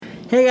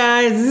Hey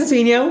guys, this is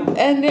Fino.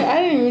 And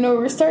I didn't even know we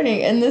were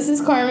starting. And this is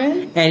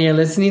Carmen. And you're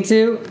listening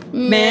to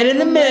Man in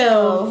the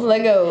Mill.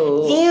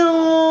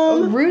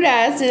 Lego. Rude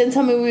ass didn't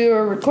tell me we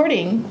were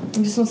recording.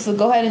 He just wants to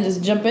go ahead and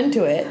just jump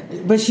into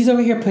it. But she's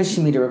over here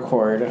pushing me to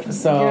record.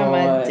 So you're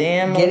my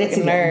damn get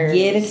it nerves.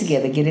 Get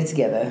it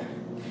together.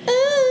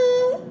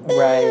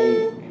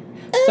 Right.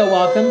 So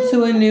welcome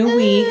to a new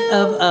week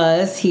of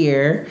us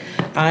here.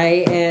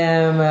 I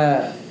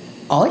am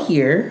all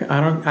here.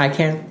 I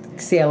can't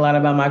say a lot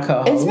about my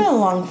co-host. It's been a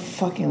long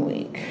fucking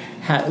week.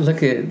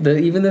 Look at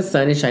even the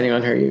sun is shining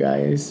on her, you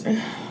guys.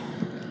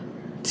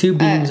 Two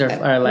beams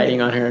are lighting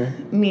on her.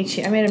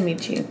 Michi. I made a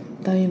michi.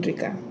 Está bien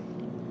rica.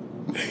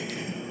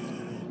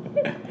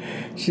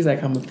 She's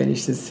like, I'm gonna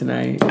finish this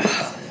tonight.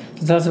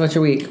 So tell us about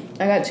your week.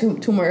 I got two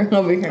more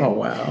over here. Oh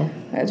wow.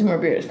 I got 2 more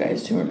beers,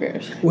 guys. 2 more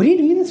beers. What are you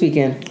doing this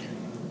weekend?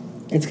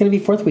 It's gonna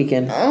be 4th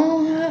weekend.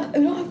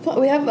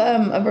 We have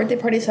a birthday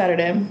party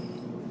Saturday.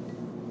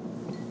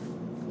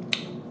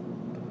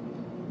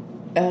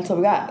 That's all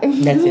we got.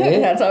 That's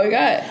it? That's all we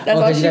got. That's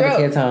all she you wrote. got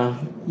the kids, huh?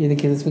 You have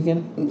the kids this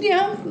weekend?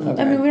 Yeah. Okay.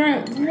 I mean,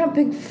 we're not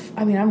big.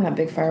 I mean, I'm not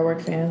big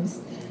firework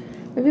fans.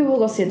 Maybe we'll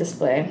go see a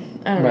display.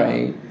 I don't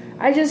know.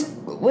 I just,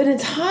 when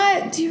it's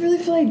hot, do you really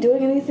feel like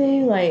doing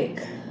anything?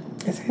 Like,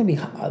 it's gonna be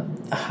hot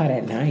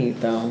at night,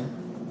 though.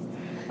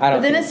 But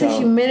then it's the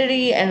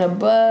humidity and the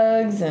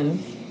bugs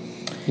and.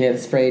 Yeah, the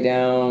spray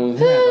down. You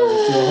might as well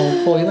just do a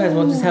whole pool. You might as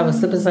well just have a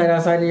slip and slide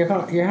outside of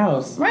your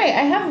house. Right.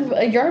 I have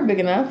a yard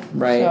big enough.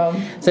 Right.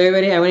 So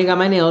everybody, I went and got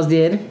my nails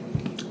did.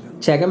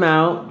 Check them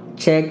out.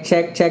 Check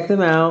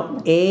them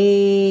out.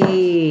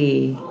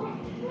 Hey.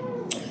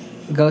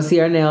 Go see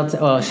our nail.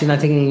 Well, she's not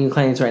taking any new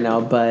clients right now,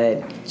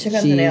 but check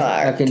out the nail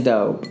art. She's fucking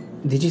dope.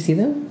 Did you see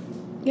them?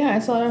 Yeah, I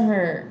saw it on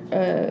her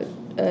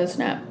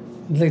Snap.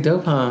 It's like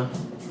dope, huh?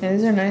 Yeah,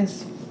 these are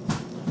nice.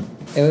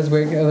 It was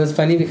weird. It was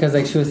funny because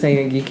like she was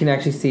saying, you can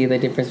actually see the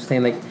difference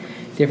between like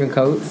different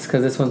coats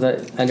because this one's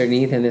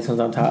underneath and this one's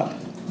on top.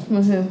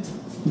 Es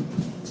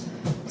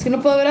que no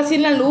puedo ver así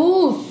en la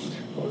luz.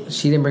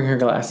 She didn't bring her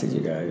glasses, you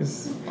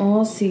guys.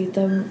 Oh, sí,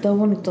 está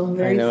bonito.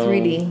 Very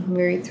 3D.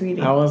 Very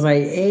 3D. I was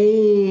like,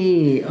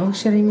 hey. Oh,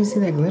 shit, I didn't even see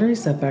that glittery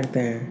stuff back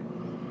there.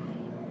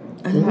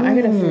 I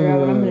gotta figure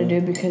out what I'm gonna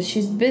do because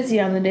she's busy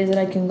on the days that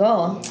I can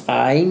go.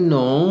 I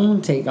know.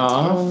 Take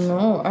off. Oh,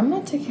 no. I'm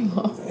not taking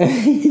off.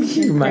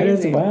 You might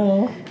as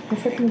well.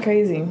 You're freaking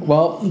crazy.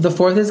 Well, the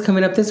 4th is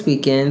coming up this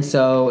weekend,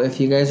 so if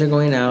you guys are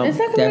going out... It's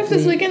not coming up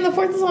this weekend. The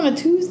 4th is on a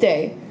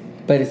Tuesday.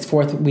 But it's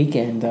 4th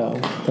weekend,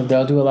 though.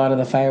 They'll do a lot of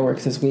the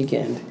fireworks this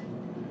weekend.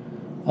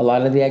 A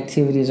lot of the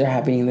activities are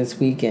happening this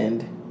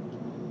weekend.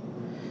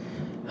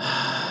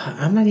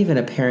 I'm not even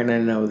a parent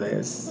and I know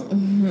this.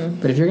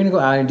 Mm-hmm. But if you're going to go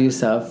out and do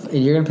stuff,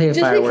 and you're going to pay a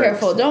fireworks... Just be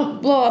careful.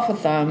 Don't blow off a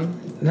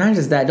thumb. Not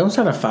just that. Don't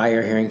start a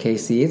fire here in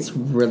KC. It's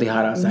really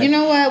hot outside. You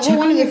know what? Check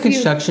on your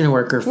construction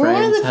worker friends. We're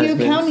one of the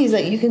husbands. few counties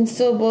that you can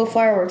still blow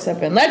fireworks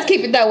up in. Let's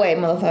keep it that way,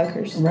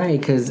 motherfuckers. Right,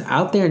 because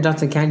out there in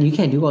Johnson County, you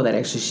can't do all that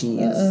extra shit.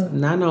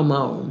 Not no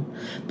more.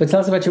 But tell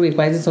us about your week.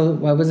 Why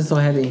was it so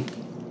heavy?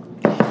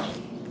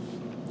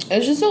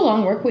 It's just a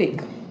long work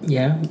week.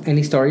 Yeah.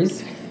 Any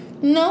stories?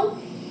 No.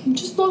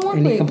 Just a long work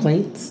week. Any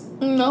complaints?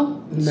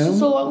 No. It's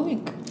just a long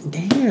week.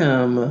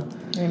 Damn.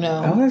 I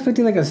know. I was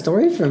expecting like a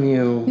story from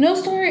you. No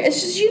story.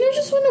 It's just,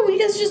 just when the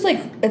week is just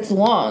like, it's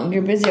long.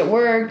 You're busy at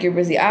work. You're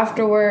busy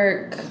after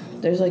work.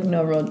 There's like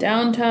no real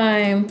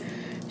downtime.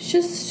 It's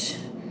just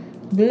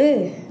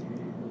bleh.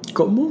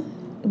 ¿Cómo?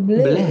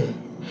 Bleh.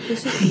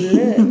 It's just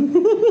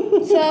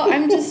bleh. So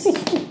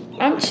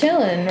I'm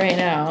chilling right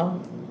now.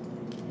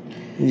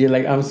 You're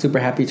like, I'm super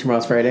happy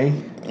tomorrow's Friday.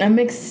 I'm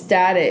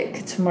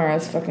ecstatic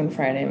tomorrow's fucking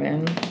Friday,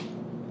 man.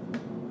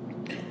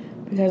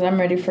 Because I'm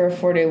ready for a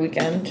 4-day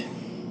weekend.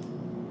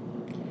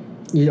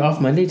 You're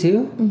off Monday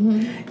too?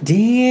 Mm-hmm.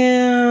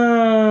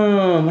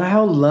 Damn!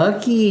 How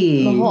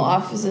lucky! The whole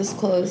office is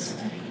closed.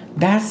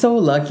 That's so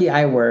lucky.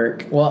 I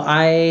work. Well,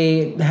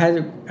 I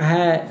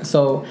had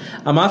so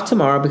I'm off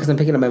tomorrow because I'm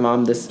picking up my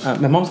mom.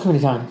 My mom's coming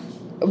to town.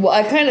 Well,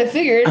 I kind of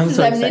figured since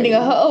I'm needing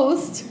a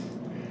host.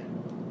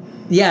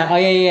 Yeah. Oh,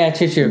 yeah.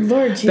 True.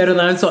 Lord Jesus. Pero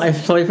I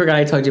totally forgot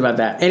I told you about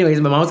that.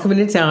 Anyways, my mom's coming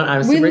to town.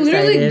 I'm super excited. We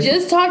literally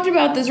just talked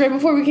about this right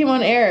before we came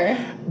on air.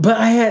 But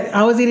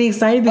I was getting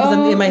excited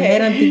because in my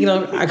head I'm thinking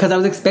because I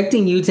was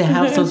expecting you to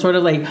have some sort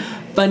of like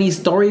funny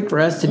story for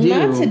us to do.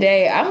 Not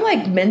today. I'm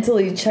like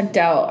mentally checked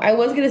out. I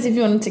was gonna see if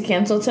you wanted to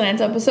cancel tonight's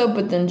episode,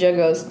 but then Joe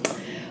goes,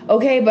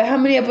 okay, but how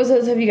many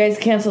episodes have you guys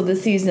canceled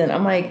this season?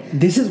 I'm like,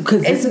 this is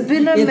because it's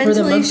been a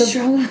mentally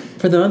strong.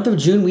 For the month of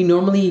June, we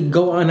normally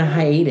go on a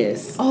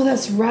hiatus. Oh,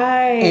 that's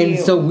right. And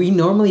so we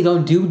normally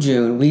don't do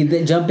June. We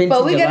jump into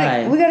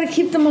July. We gotta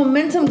keep the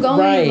momentum going.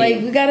 Right.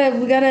 Like we just gotta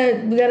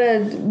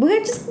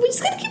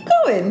keep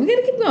going. We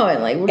gotta keep going.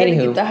 Like we're gonna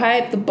keep the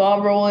hype, the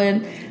ball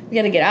rolling. We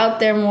gotta get out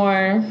there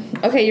more.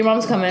 Okay, your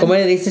mom's coming. Como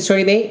le dice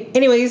Shorty Bay?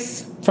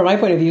 Anyways, from my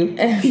point of view.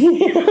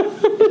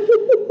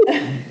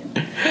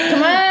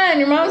 Come on,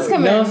 your mom's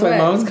coming. No, so my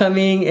mom's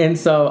coming, and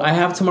so I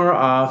have tomorrow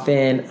off,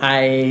 and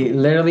I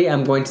literally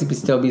am going to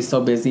still be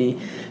so busy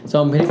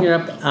So I'm picking her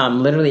up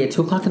literally at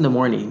 2 o'clock in the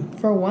morning.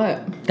 For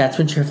what? That's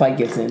when your flight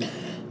gets in.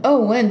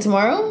 Oh, when?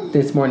 Tomorrow?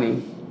 This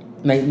morning.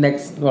 Like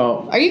next,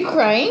 well. Are you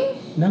crying?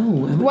 No.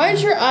 Why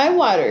is your eye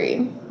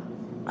watery?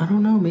 I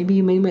don't know. Maybe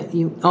you made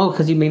me...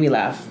 because you made me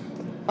laugh.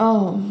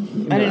 Oh.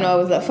 I didn't know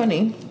it was that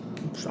funny.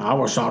 I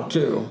was shocked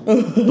too.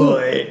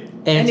 But...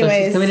 And so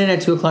she's coming in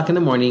at 2 o'clock in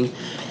the morning,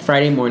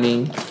 Friday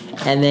morning.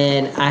 And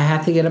then I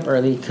have to get up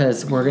early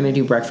because we're going to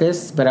do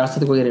breakfast. But I also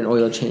have to go get an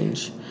oil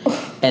change.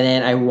 And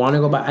then I want to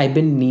go buy... I've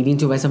been needing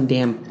to buy some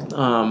damn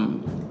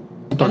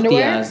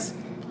tortillas.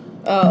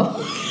 Oh.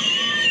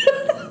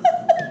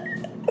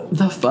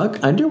 The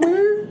fuck?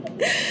 Underwear?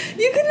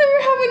 You can never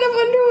have enough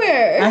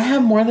underwear. I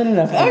have more than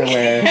enough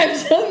underwear. I'm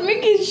just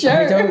making sure.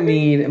 I don't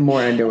need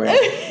more underwear.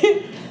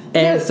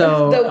 And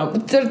so... The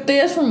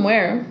tortillas from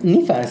where?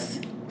 Nifas.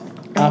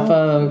 Off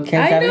of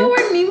Kansas I know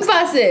where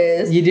Ninfas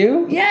is. You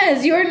do?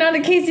 Yes, you are not a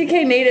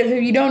KCK native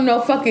if you don't know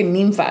fucking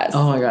Ninfas.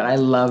 Oh my god, I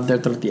love their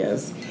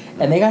tortillas.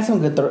 And they got some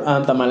good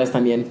tamales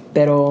también.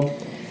 Pero...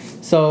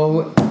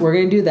 So, we're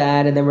going to do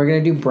that, and then we're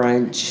going to do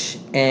brunch,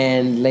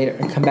 and later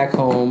come back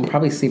home,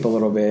 probably sleep a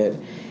little bit,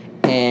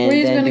 and where are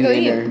you then going to go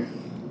dinner. Eat?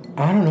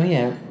 I don't know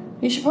yet.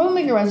 You should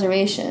probably make a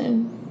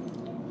reservation.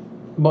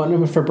 But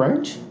for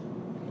brunch?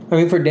 I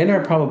mean, for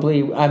dinner,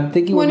 probably. I'm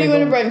thinking... When are you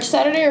going to brunch?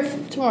 Saturday or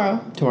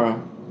tomorrow?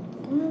 Tomorrow.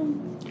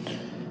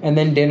 And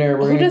then dinner,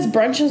 Who does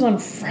brunches on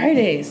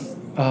Fridays?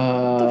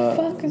 What the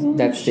fuck is on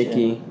that's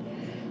sticky. Shit?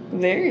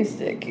 Very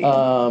sticky.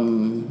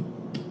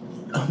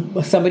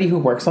 Somebody who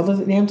works all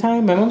the damn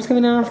time. My mom's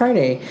coming in on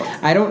Friday.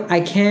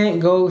 I can't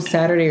go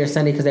Saturday or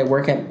Sunday because I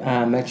work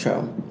at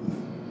Metro.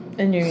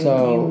 And you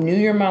knew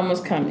your mom was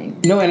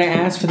coming. No, and I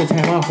asked for the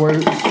time off. We're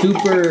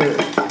super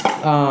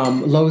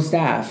low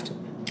staffed.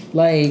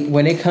 Like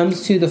when it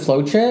comes to the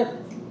flow trip,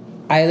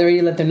 I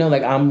already let them know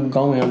like I'm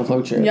going on the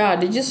flow trip. Yeah,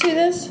 did you see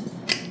this?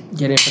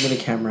 Get in front of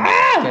the camera.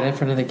 Ah! Get in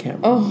front of the camera.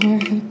 Oh. Did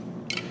you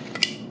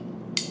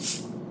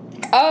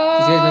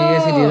guys know you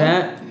guys could do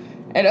that?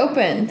 It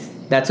opened.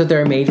 That's what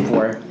they're made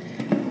for.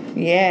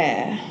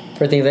 Yeah.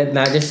 For things that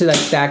not just to like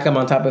stack them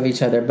on top of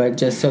each other, but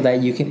just so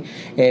that you can,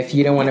 if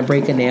you don't want to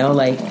break a nail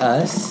like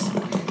us,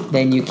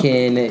 then you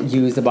can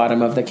use the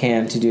bottom of the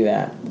can to do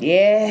that.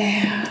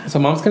 Yeah. So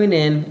mom's coming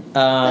in.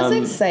 That's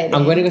exciting.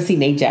 I'm going to go see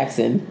Nate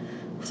Jackson.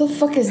 What the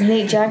fuck is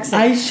Nate Jackson?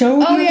 I showed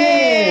you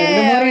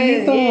yeah.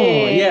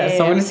 Yeah.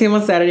 So I'm going to see him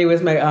on Saturday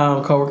with my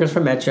coworkers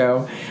from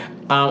Metro.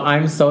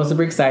 I'm so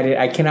super excited.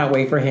 I cannot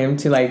wait for him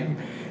to like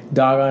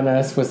dog on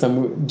us with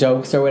some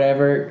jokes or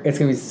whatever. It's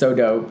gonna be so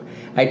dope.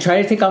 I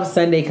tried to take off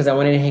Sunday because I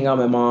wanted to hang out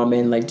with my mom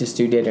and like just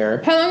do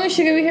dinner. How long is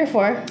she gonna be here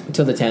for?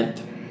 Until the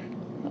 10th.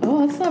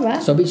 Oh, that's not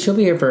bad. So she'll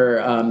be here for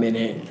a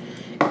minute.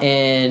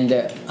 And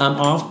I'm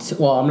off.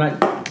 I'm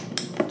not.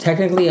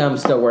 Technically, I'm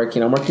still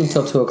working. I'm working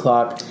till 2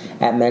 o'clock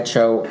at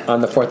Metro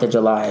on the 4th of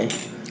July.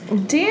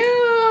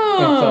 Damn.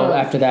 And so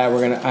after that,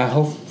 we're gonna.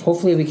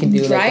 Hopefully we can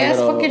do dry like a ass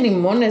little, fucking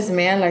limones,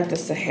 man, like the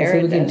Sahara.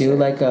 Hopefully we can do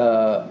like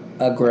a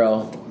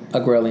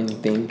grilling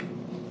thing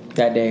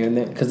that day, and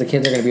because the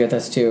kids are gonna be with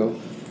us too.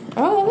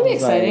 Oh, that'll be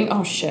exciting. Like,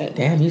 oh shit!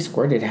 Damn, you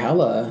squirted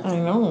hella. I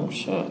know,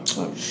 shit.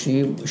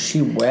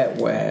 She wet.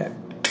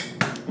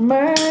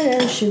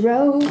 Murder she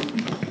wrote.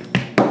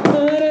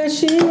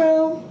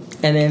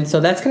 And then so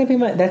that's gonna be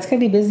my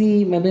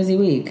busy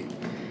week,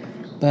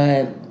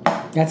 but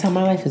that's how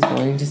my life is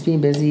going. Just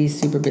being busy,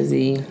 super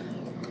busy,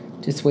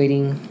 just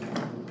waiting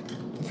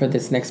for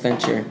this next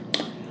venture.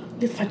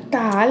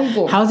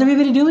 How's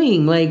everybody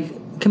doing?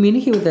 Like,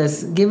 communicate with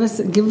us. Give us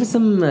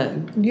some.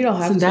 You don't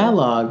have some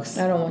dialogues.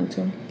 I don't want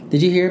to.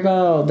 Did you hear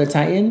about the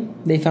Titan?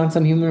 They found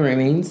some human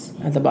remains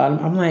at the bottom.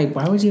 I'm like,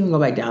 why would you even go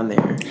back down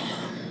there?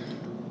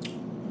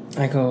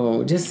 I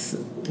go, just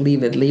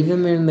leave it. Leave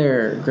them in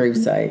their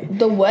gravesite.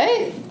 The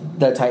what?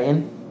 The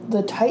Titan.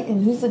 The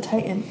Titan. Who's the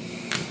Titan?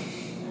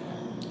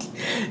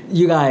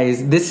 You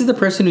guys, this is the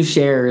person who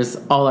shares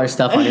all our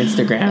stuff on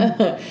Instagram.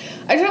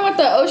 Are you talking about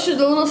the ocean,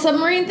 the little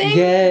submarine thing?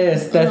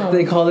 Yes,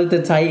 they call it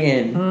the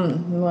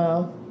Titan.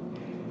 Well.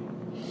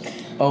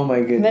 Oh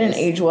my goodness. That didn't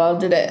age well,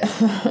 did it?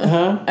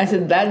 Huh? I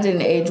said that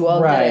didn't age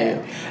well, right. did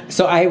it?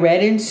 So I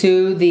read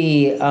into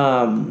the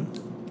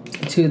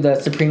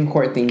Supreme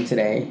Court thing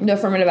today. The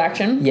affirmative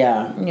action?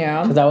 Yeah.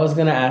 Yeah. Because I was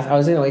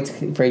gonna wait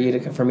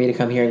for me to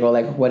come here and go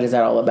like, what is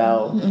that all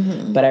about?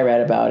 Mm-hmm. But I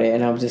read about it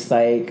and I was just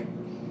like,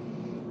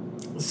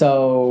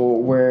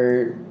 so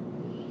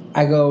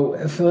I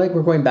feel like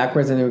we're going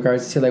backwards in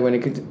regards to like when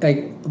it could,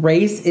 like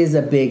race is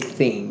a big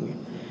thing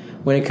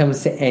when it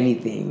comes to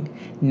anything.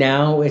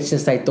 Now it's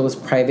just like those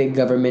private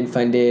government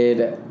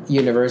funded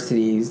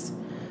universities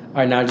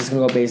are now just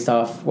gonna go based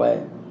off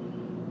what,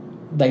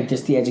 like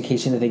just the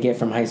education that they get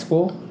from high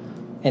school,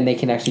 and they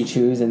can actually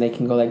choose and they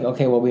can go like,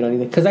 okay, well we don't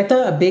need it. Because I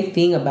thought a big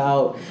thing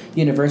about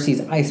universities,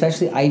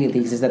 especially Ivy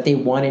Leagues, is that they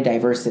wanted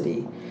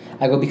diversity.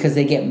 I go because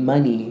they get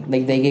money,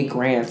 like they get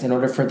grants in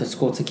order for the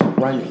school to keep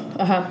running.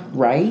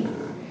 Right?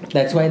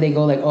 That's why they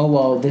go like, oh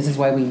well, this is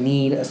why we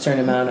need a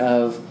certain amount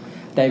of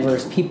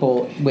diverse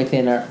people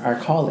within our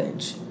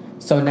college.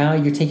 So now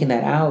you're taking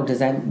that out.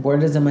 Where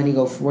does the money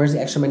go? Where's the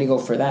extra money go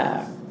for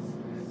that?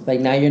 Like,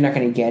 now you're not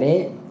going to get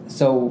it.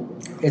 So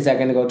is that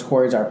going to go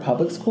towards our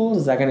public schools?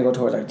 Is that going to go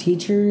towards our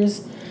teachers?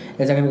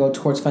 Is that going to go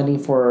towards funding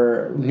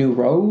for new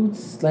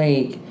roads?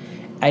 Like,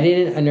 I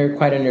didn't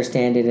quite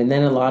understand it. And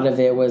then a lot of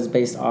it was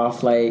based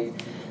off, like,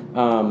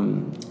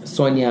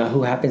 Sonia,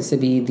 who happens to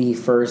be the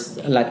first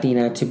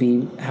Latina to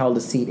be held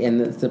a seat in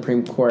the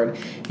Supreme Court.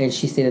 And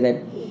she stated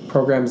that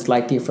programs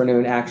like the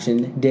Affirmative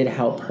Action did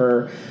help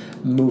her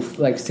move,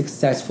 like,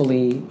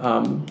 successfully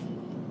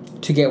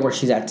to get where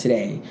she's at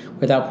today.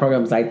 Without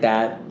programs like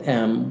that,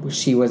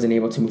 she wasn't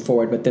able to move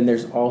forward. But then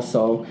there's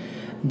also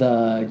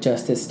the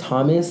Justice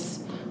Thomas,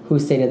 who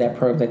stated that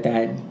programs like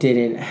that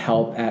didn't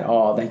help at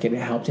all. Like, it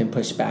helped him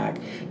push back.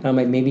 And I'm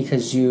like, maybe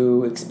because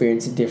you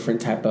experienced a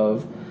different type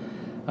of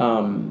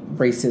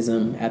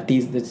racism at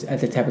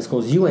the type of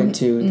schools you went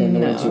to than the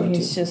ones you went to.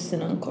 He's just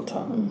an Uncle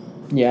Tom.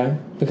 Yeah,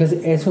 because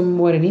it's from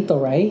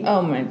Morenito, right?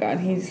 Oh my God,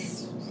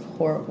 he's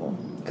horrible.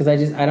 Because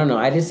I don't know.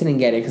 I just didn't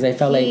get it because I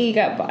felt like he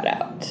got bought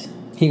out.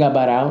 He got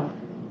bought out?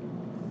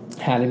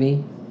 Had to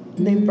be?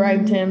 They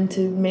bribed him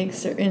to make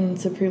certain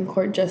Supreme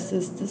Court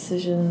justice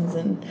decisions,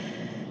 and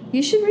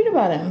you should read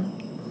about him.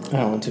 I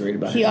don't want to read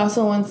about him. He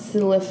also wants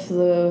to lift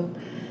the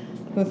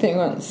thing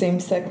on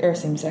same-sex,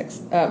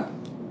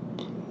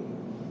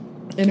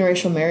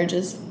 interracial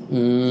marriages.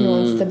 He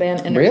wants to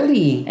ban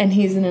really? And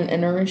he's in an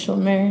interracial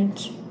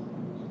marriage.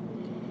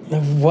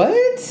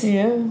 What?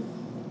 Yeah.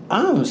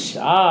 I'm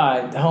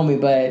shocked,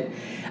 homie, but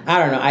I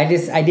don't know. I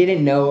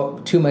didn't know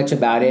too much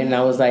about it, and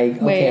I was like,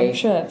 okay. Wait, I'm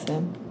sure that's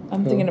him.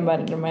 I'm thinking about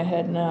it in my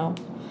head now.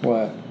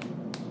 What?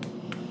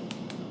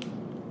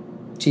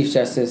 Chief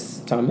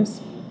Justice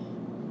Thomas?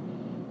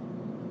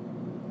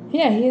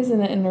 Yeah, he is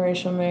in an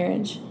interracial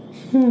marriage.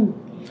 And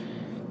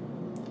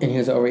he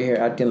was over here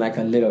acting like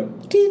a little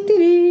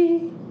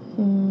dee-dee-dee.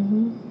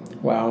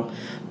 Wow.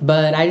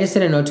 But I just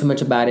didn't know too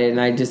much about it, and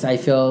I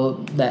feel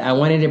that I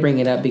wanted to bring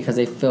it up because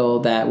I feel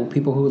that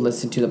people who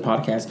listen to the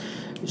podcast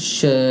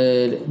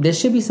should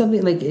be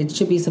something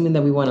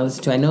that we want to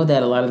listen to. I know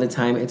that a lot of the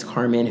time it's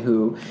Carmen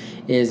who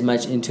is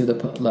much into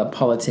the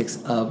politics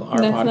of our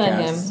podcast.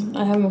 That's not him.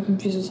 I have him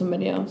confused with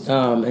somebody else.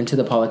 Into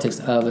the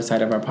politics of the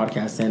side of our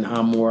podcast, and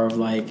I'm more of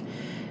like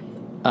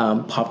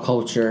pop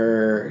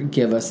culture.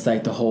 Give us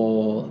like the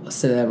whole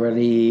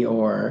celebrity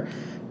or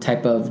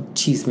type of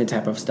cheeseman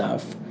type of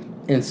stuff.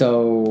 And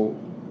so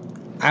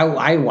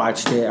I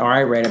watched it, or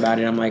I read about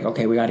it. I'm like,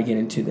 okay, we got to get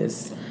into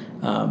this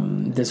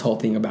whole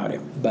thing about it.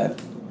 But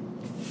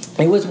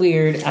it was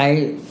weird.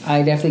 I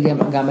definitely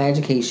got my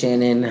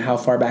education and how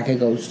far back it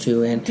goes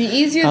to, and the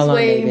easiest how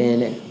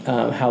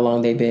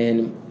long they've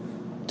been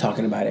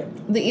talking about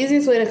it. The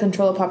easiest way to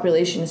control a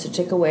population is to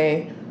take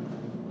away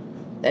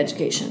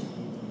education.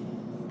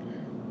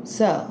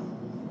 So,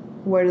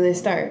 where do they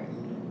start?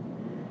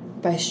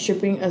 By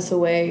stripping us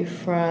away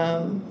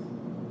from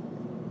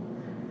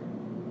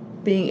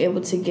being able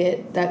to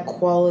get that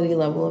quality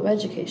level of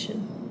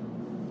education.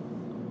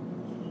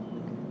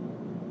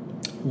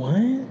 What?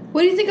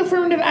 What do you think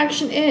affirmative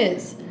action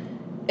is?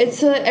 It's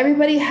so that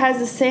everybody has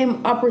the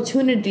same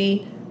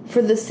opportunity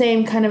for the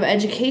same kind of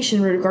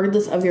education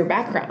regardless of your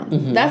background.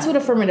 Mm-hmm. That's what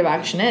affirmative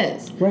action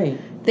is. Right.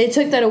 They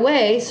took that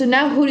away, so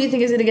now who do you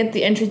think is going to get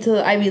the entry to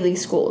the Ivy League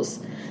schools?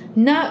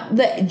 Not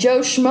the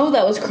Joe Schmo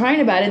that was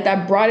crying about it,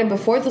 that brought it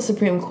before the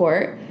Supreme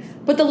Court,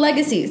 but the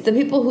legacies, the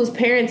people whose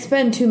parents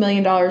spend $2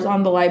 million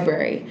on the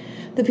library,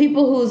 the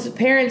people whose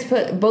parents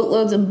put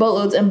boatloads and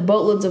boatloads and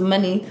boatloads of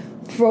money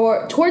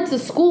towards the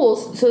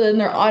schools, so then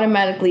they're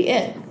automatically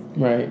in.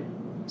 Right.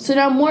 So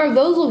now more of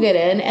those will get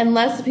in, and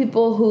less the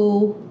people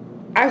who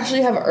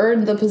actually have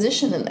earned the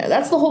position in there.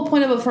 That's the whole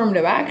point of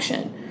affirmative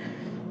action.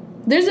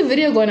 There's a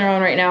video going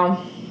around right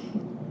now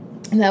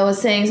that was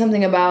saying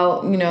something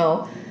about,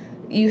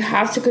 you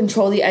have to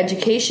control the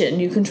education.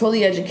 You control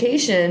the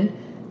education,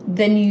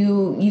 then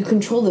you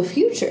control the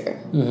future.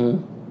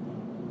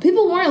 Mm-hmm.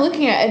 People weren't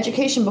looking at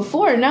education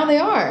before, now they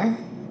are.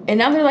 And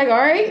now they're like, all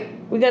right,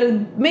 we got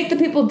to make the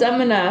people dumb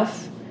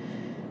enough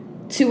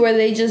to where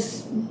they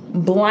just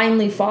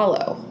blindly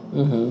follow.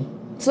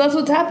 Mm-hmm. So that's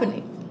what's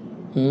happening.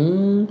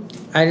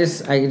 I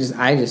just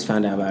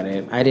found out about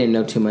it. I didn't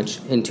know too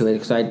much into it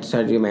because I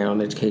started doing my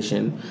own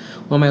education.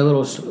 Well, my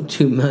little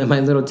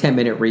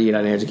 10-minute read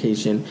on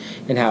education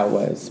and how it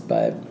was.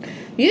 But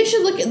you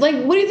should look at,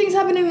 what do you think is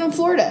happening in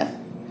Florida?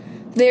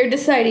 They're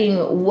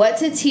deciding what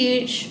to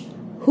teach,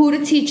 who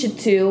to teach it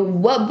to,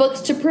 what books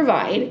to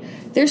provide.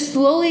 They're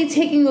slowly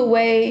taking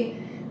away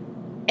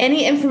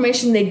any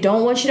information they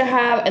don't want you to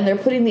have, and they're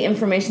putting the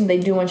information they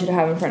do want you to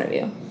have in front of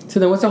you. So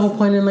then what's the whole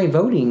point in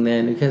voting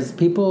then? Because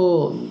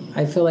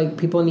I feel like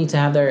people need to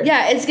have their...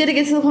 Yeah, it's going to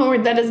get to the point where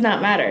that does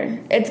not matter.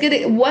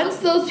 Once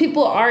those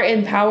people are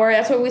in power,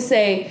 that's what we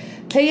say,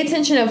 pay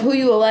attention of who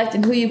you elect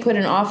and who you put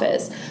in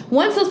office.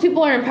 Once those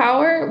people are in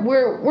power,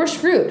 we're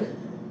screwed.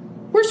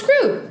 We're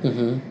screwed.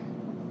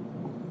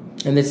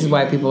 Mm-hmm. And this is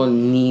why people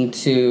need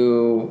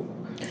to...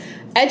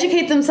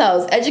 educate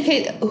themselves.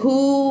 Educate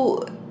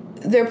who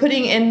they're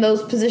putting in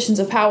those positions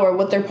of power,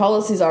 what their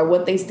policies are,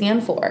 what they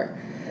stand for.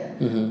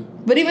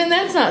 Mm-hmm. But even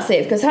that's not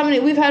safe, because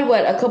we've had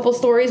a couple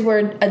stories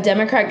where a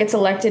Democrat gets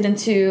elected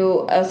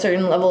into a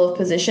certain level of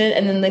position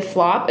and then they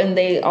flop and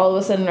they all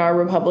of a sudden are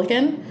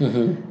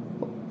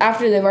Republican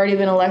after they've already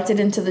been elected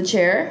into the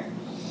chair.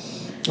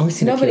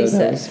 Nobody's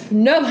safe.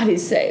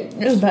 Nobody's safe.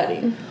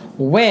 Nobody.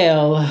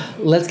 Well,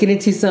 let's get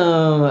into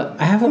some.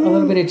 I have a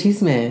little bit of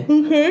chisme.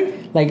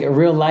 Okay. Like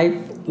real life,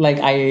 like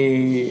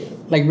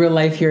real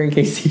life here in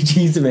KC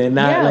chisme.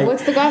 Not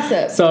what's the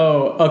gossip?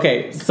 So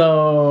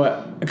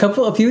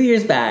a few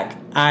years back,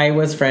 I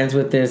was friends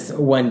with this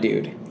one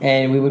dude,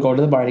 and we would go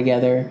to the bar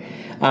together.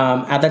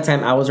 At that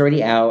time, I was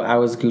already out. I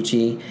was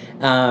Gucci.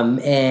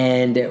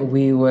 And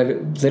we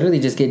would literally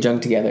just get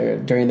drunk together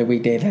during the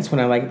weekday. That's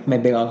when I like my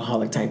big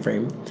alcoholic time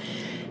frame.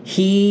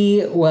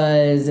 He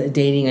was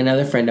dating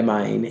another friend of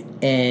mine,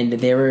 and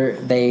they were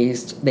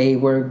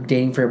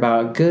dating for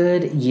about a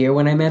good year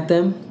when I met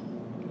them.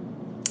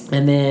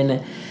 And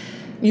then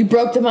you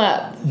broke them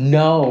up.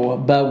 No,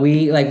 but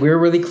we were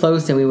really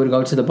close, and we would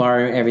go to the bar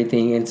and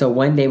everything. And so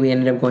one day we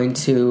ended up going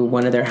to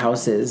one of their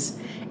houses,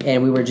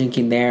 and we were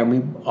drinking there,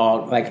 and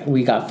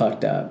we got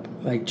fucked up,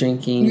 like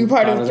drinking. You were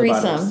part of a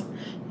threesome?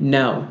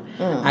 No,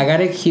 I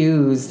got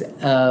accused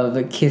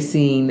of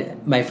kissing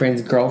my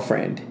friend's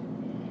girlfriend.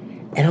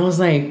 And I was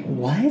like,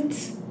 what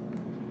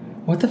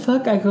the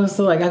fuck? I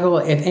go,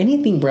 if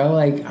anything, bro,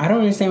 like, I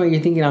don't understand what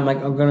you're thinking. I'm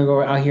gonna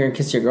go out here and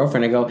kiss your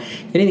girlfriend. I go,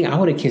 if anything, I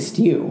would have kissed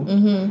you.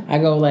 I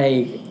go,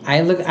 like,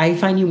 I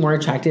find you more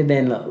attractive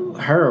than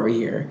her over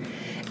here.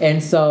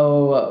 And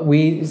so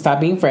we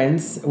stopped being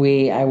friends.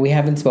 We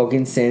haven't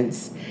spoken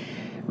since.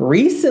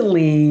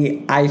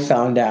 Recently, I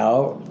found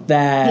out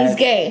that he's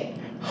gay.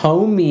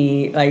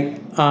 Homie,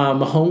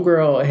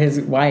 homegirl,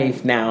 his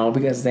wife now,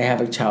 because they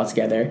have a child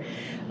together.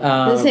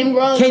 The same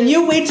girl. Can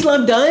you wait till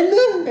I'm done?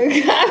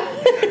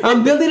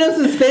 I'm building up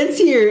suspense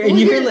here, and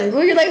you're like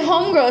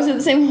homegirls. So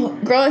the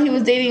same girl he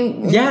was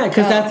dating. Yeah,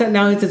 because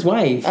now it's his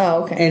wife.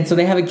 Oh, okay. And so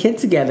they have a kid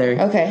together.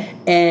 Okay.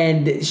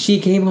 And she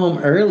came home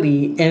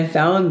early and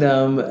found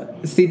them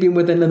sleeping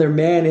with another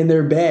man in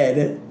their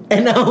bed,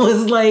 and I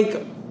was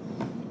like,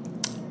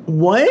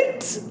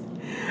 "What?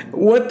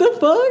 What the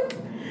fuck?"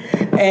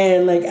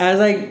 And as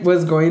I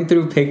was going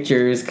through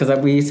pictures, because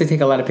we used to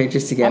take a lot of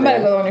pictures together. I'm about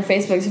to go on your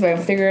Facebook so if I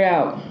can figure it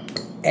out.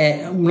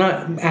 And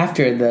not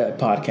after the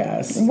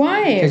podcast.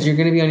 Why? Because you're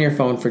going to be on your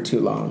phone for too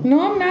long.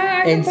 No, I'm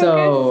not. And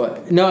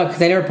so, no,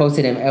 because I never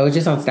posted him. It was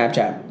just on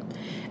Snapchat.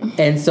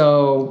 And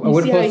so,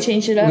 how you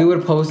changed it up? I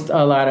would post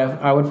a lot of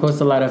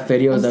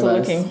videos of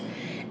us. Looking.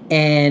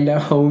 And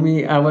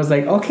homie, I was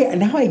like, okay,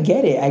 now I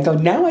get it. I go,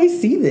 now I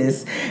see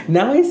this.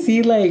 Now I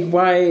see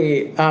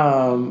why.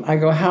 I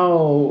go,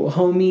 how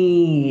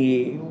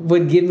homie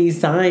would give me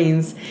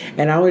signs,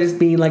 and I was just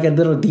being like a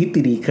little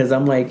deepity because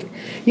I'm like,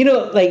 he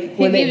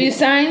gave you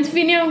signs,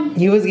 Fino?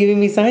 He was giving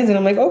me signs, and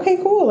I'm like, okay,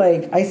 cool.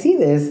 I see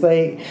this.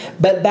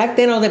 But back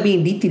then, all that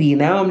being deepity.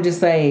 Now I'm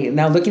just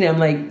now looking at it, I'm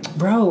like,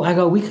 bro. I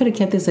go, we could have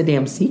kept this a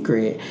damn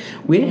secret.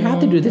 We didn't have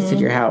to do this at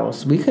your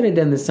house. We could have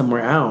done this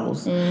somewhere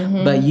else.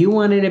 But you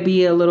wanted to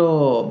be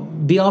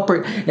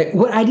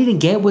what I didn't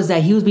get was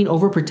that he was being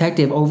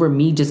overprotective over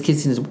me just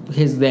kissing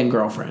his then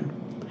girlfriend.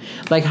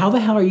 How the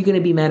hell are you going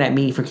to be mad at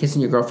me for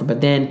kissing your girlfriend, but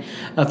then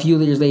a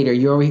few years later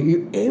you're over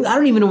here, I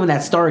don't even know when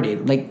that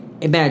started.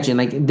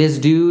 Imagine this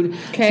dude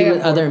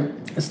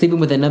sleeping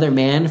with another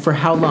man for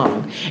how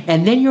long,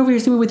 and then you're over here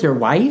sleeping with your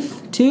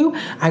wife too.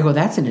 I go,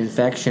 that's an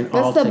infection.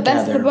 That's the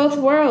best of both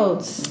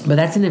worlds. But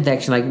that's an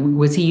infection.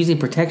 Was he using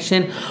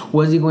protection?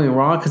 Was he going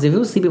raw? Because if he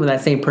was sleeping with that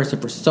same person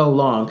for so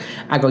long,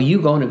 I go,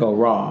 you going to go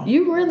raw.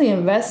 You really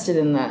invested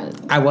in that.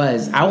 I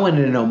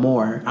wanted to know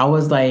more. I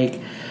was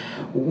like,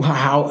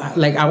 how?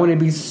 I want to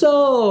be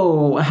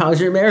so. How's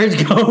your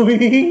marriage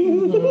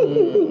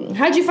going?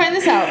 How'd you find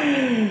this out?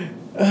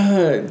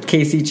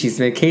 KC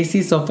Cheeseman.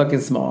 KC's so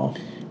fucking small.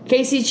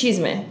 KC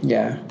Cheeseman.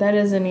 Yeah. That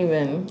isn't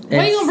even. Why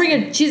are you gonna bring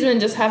a Cheeseman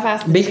just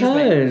half-assed?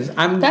 Because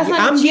I'm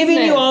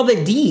giving you all the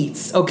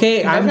deets,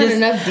 okay? That's not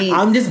enough deets.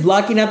 I'm just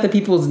blocking out the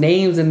people's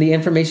names and the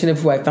information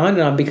of who I found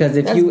it on, because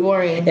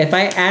if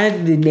I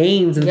add the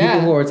names of the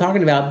people who we're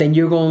talking about, then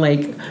you're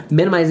going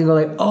minimize and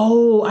go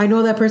oh, I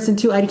know that person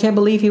too. I can't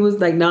believe he was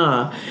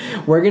nah.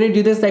 We're gonna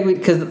do this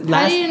because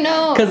how do you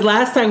know? Because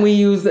last time we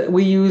used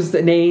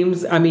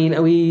names. I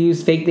mean, we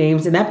used fake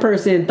names, and that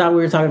person thought we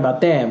were talking about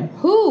them.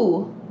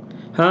 Who?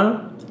 Huh?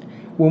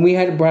 When we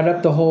had brought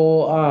up the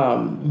whole,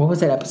 what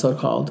was that episode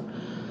called?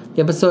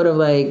 The episode of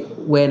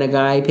when a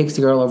guy picks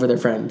a girl over their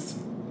friends.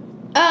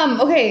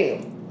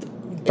 Okay.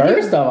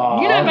 First of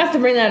all, you're not about to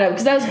bring that up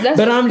because that's.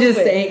 But I'm just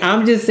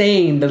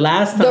saying. The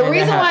last time. The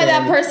reason why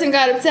that person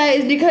got upset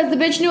is because the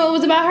bitch knew it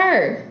was about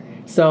her.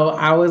 So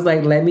I was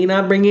like, let me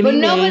not bring any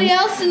names. But nobody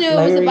else knew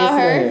it was about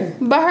her,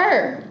 but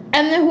her.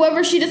 And then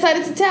whoever she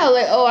decided to tell,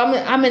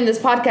 I'm in this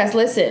podcast.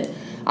 Listen,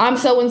 I'm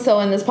so and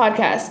so in this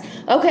podcast.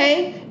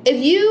 Okay.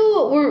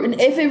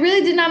 If it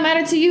really did not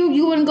matter to you,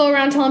 you wouldn't go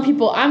around telling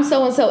people I'm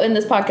so and so in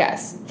this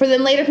podcast. For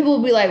then later people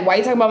would be like, why are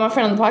you talking about my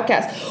friend on the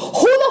podcast? Who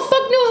the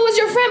fuck knew it was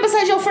your friend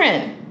besides your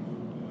friend?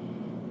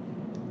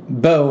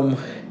 Boom.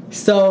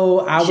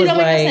 So I was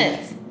like,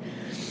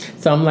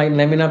 So I'm like,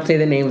 let me not say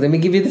the names. Let me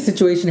give you the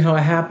situation, how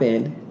it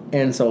happened.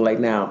 And so, like,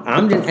 now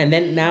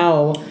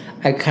now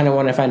I kind of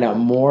want to find out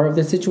more of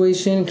the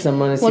situation because I'm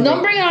going to see. Well,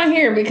 don't bring it on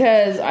here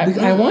because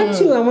I want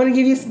to. I want to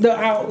give you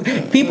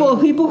the people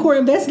who are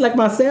invested like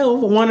myself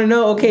want to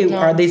know. Okay,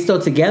 are they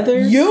still together?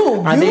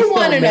 Are they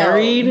still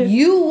married? Know.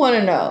 You want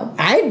to know.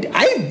 I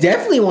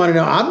definitely want to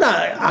know. I'm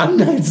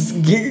not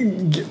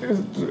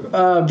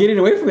getting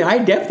away from it. I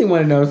definitely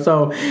want to know.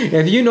 So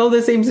if you know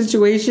the same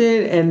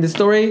situation and the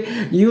story,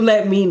 you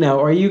let me know,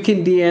 or you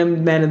can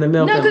DM Man in the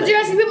Milk. No, because you're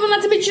asking people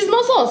not to be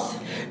chismosos.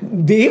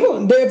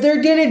 If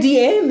they're getting a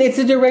DM, it's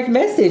a direct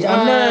message.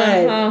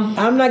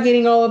 I'm not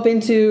getting all up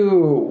into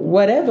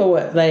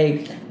whatever.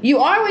 Like you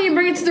are when you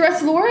bring it to the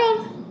rest of the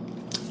world.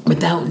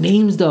 Without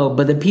names, though.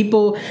 But the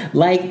people,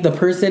 like the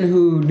person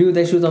who knew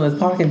that she was on this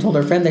podcast and told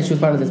her friend that she was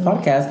part of this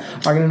podcast,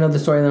 are going to know the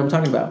story that I'm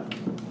talking about.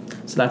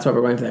 So that's why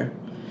we're going there.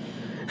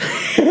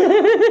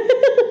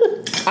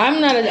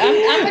 I'm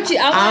with you.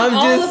 I'm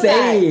just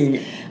saying.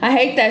 Facts. I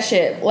hate that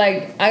shit.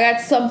 Like, I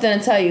got something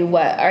to tell you.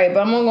 What? All right,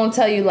 but I'm going to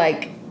tell you,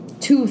 like,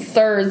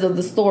 2/3 of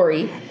the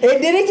story.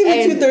 It didn't give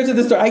you 2/3 of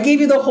the story. I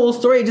gave you the whole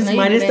story, just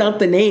minus out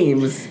the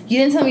names. You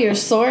didn't tell me your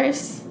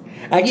source.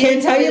 I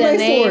can't tell you my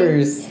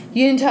source.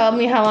 You didn't tell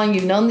me how long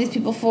you've known these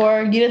people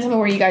for. You didn't tell me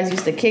where you guys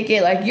used to kick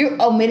it. Like,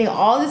 you're omitting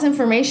all this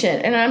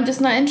information, and I'm just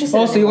not interested.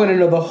 Oh, so you want to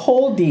know the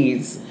whole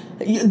deeds?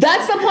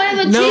 That's the point of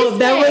the cheese. No,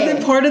 that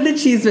wasn't part of the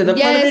cheese man. The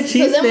part of the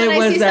cheese man was that. So then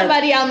when I see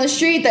somebody on the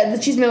street that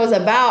the cheese man was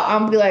about,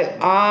 I'm gonna be like,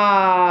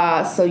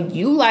 so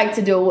you like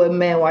to deal with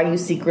men while you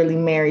secretly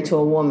married to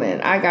a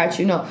woman. I got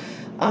you. No.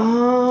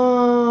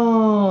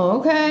 Oh,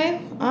 okay.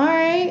 All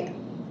right.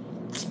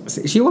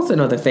 She wants to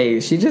know the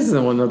face. She just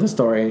doesn't want to know the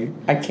story.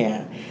 I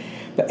can't.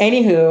 But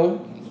anywho,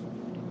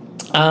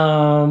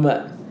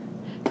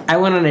 I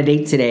went on a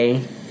date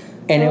today.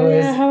 And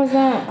how was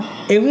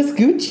that? It was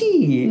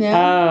Gucci.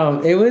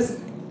 Yeah.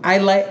 I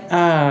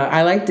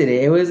liked it.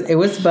 It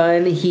was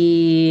fun.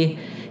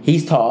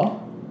 He's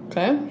tall.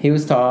 Okay. He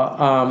was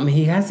tall.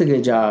 He has a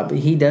good job.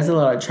 He does a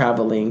lot of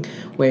traveling,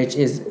 which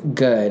is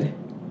good.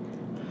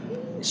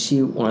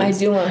 I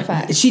do want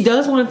facts. She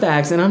does want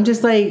facts, and I'm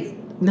just like,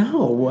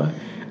 no.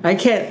 I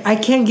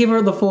can't give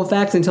her the full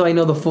facts until I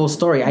know the full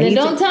story. Tell me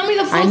the full story.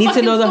 I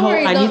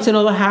need to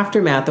know the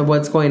aftermath of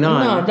what's going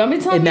on. No, don't be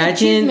telling me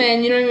cheese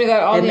man. You don't even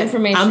got all the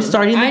information.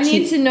 I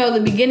need to know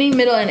the beginning,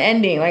 middle, and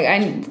ending.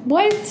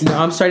 What? No,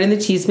 I'm starting the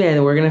cheese man,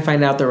 and we're gonna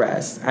find out the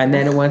rest. And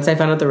then once I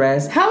find out the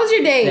rest, how was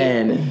your date?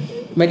 Then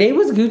my date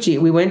was Gucci.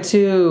 We went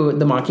to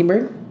the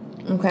Mockingbird.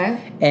 Okay.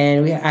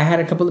 And I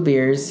had a couple of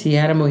beers. He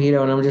had a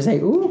mojito, and I'm just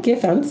like, ooh, que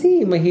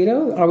fancy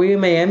mojito. Are we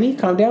in Miami?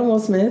 Calm down, Will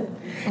Smith.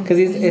 Because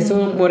it's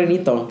un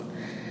morenito.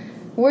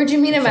 Where'd you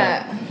meet him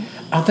at?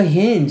 Off a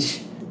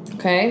Hinge.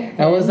 Okay.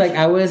 I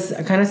was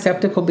kind of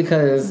skeptical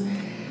because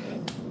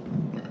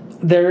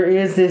there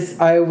is this.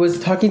 I was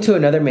talking to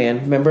another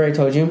man. Remember I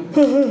told you?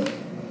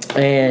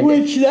 And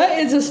which that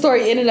is a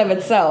story in and of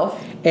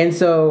itself. And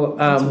so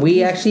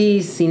we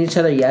actually seen each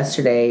other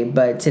yesterday,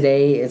 but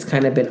today it's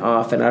kind of been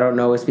off, and I don't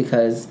know. It's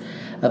because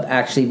of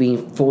actually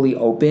being fully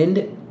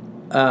opened.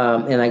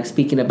 And like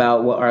speaking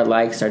about what our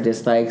likes, our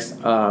dislikes,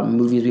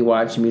 movies we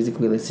watch, music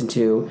we listen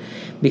to,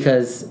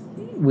 because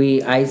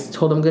I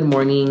told him good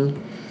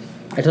morning.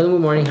 I told him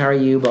good morning. How are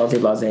you? Blase,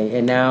 blase.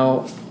 And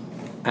now,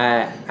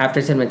 after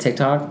I sent him a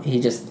TikTok,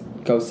 he just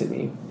ghosted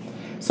me.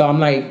 So I'm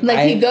like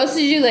he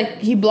ghosted you, like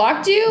he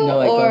blocked you,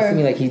 no, ghosted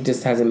me, like he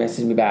just hasn't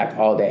messaged me back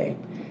all day.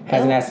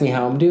 Hasn't asked me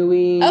how I'm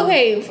doing.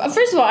 Okay,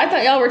 first of all, I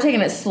thought y'all were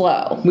taking it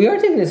slow. We are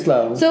taking it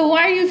slow. So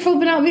why are you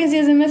flipping out because he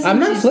hasn't messaged? I'm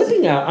not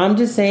flipping out. I'm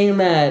just saying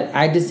that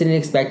I just didn't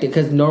expect it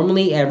because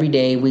normally every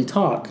day we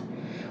talk.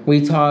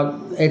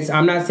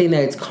 I'm not saying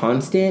that it's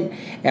constant.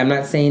 I'm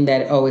not saying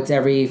that it's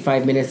every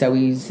 5 minutes that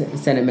we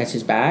send a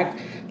message back.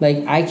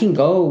 Like I can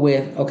go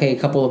with a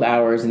couple of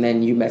hours and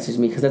then you message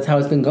me because that's how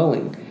it's been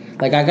going.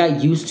 Like, I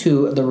got used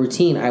to the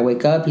routine. I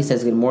wake up, he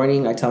says good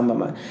morning. I tell him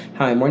about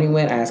how my morning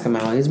went. I ask him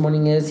how his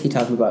morning is. He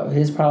tells me about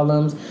his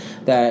problems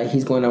that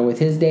he's going on with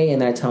his day. And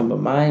then I tell him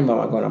about mine,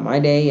 about going on my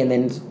day. And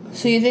then...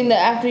 So you think that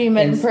after you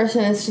met in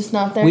person, it's just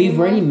not there We've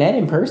anymore? already met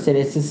in person.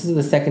 This is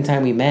the second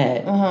time we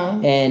met. Uh-huh.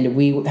 And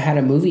we had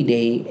a movie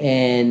date.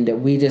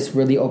 And we just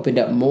really opened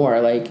up more.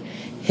 Like,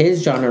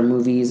 his genre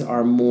movies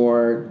are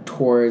more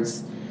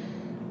towards,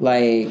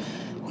 like...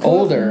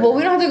 older. Well,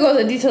 we don't have to go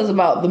into the details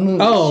about the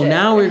movie. Oh, shit.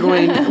 Now we're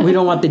going. We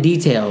don't want the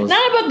details.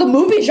 Not about the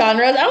movie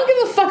genres. I don't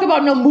give a fuck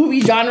about no movie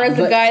genres.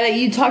 The guy that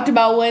you talked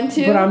about went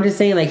to. But I'm just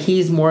saying, like,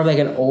 he's more of like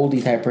an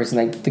oldie type person,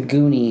 like The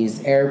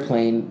Goonies,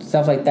 Airplane,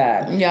 stuff like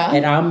that. Yeah.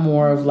 And I'm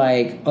more of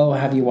like,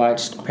 have you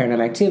watched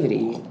Paranormal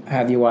Activity?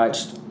 Have you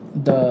watched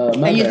The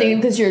Mother? And you think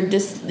because you're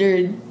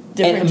different.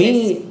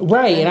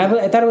 Right, and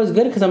I thought it was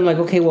good because I'm like,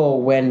 okay, well,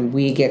 when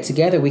we get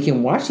together, we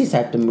can watch these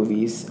type of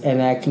movies,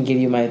 and I can give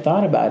you my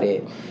thought about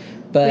it.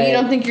 But you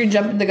don't think you're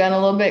jumping the gun a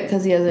little bit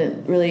because he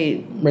hasn't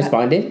really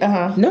responded?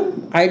 Uh-huh. No,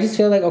 I just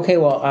feel like, okay,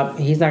 well,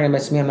 he's not gonna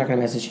message me. I'm not gonna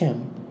message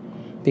him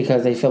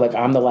because they feel like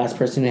I'm the last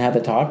person to have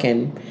the talk,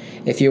 and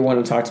if you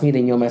want to talk to me,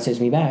 then you'll message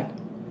me back.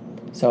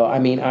 So I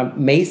mean, I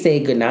may say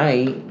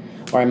goodnight,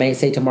 or I may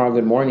say tomorrow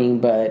good morning,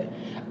 but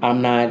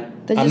I'm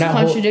not. That just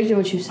contradicted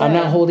what you said. I'm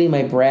not holding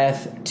my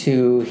breath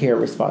to hear a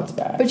response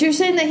back. But you're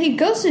saying that he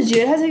ghosted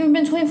you. It hasn't even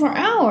been 24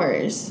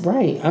 hours.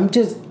 Right.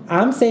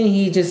 I'm saying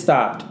he just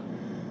stopped.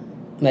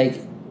 Like,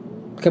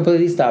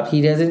 completely stopped.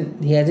 He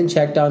hasn't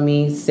checked on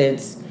me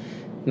since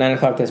 9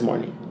 o'clock this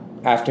morning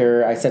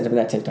after I sent him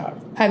that TikTok.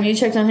 Have you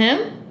checked on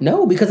him?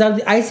 No, because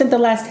I sent the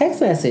last text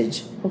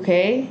message.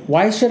 Okay.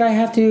 Why should I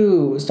have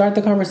to start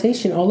the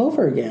conversation all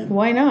over again?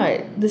 Why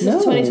not? This is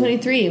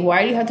 2023.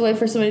 Why do you have to wait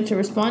for somebody to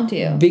respond to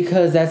you?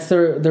 Because that's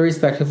the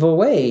respectful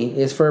way,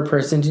 is for a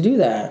person to do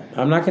that.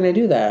 I'm not going to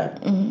do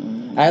that.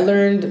 Mm-hmm. I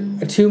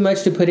learned too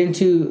much to put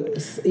into,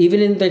 even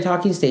in the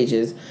talking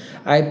stages,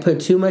 I put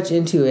too much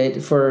into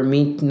it for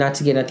me not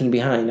to get nothing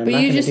behind. But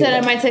you just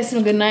said I might text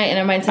him good night and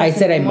I might text him I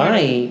said I good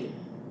morning. might.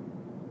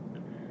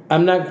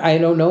 I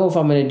don't know if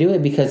I'm going to do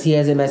it because he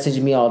hasn't messaged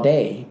me all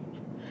day.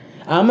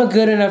 I'm a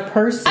good enough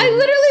person. I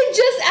literally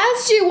just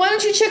asked you, why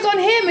don't you check on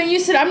him? And you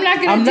said, I'm not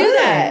going to do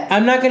that.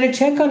 I'm not going to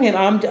check on him.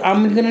 I'm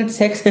going to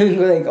text him and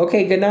go like,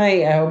 okay, good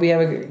night. I hope you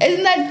have a good...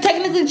 Isn't that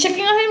technically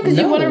checking on him because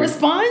you want a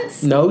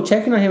response? No,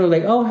 checking on him was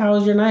like, oh, how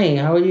was your night?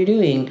 How are you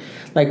doing?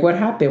 Like, what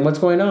happened? What's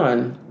going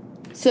on?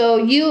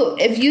 So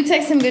if you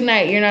text him good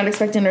night, you're not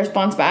expecting a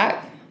response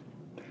back?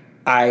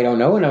 I don't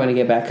know when I'm going to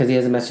get back because he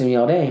hasn't messaged me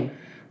all day.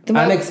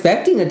 I'm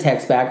expecting a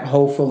text back,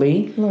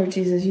 hopefully. Lord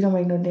Jesus, you don't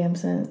make no damn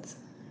sense.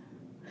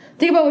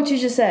 Think about what you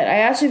just said. I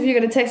asked you if you're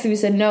going to text him. You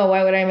said, no,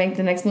 why would I make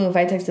the next move if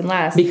I text him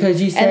last?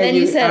 Because you said... And then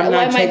you said,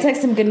 I might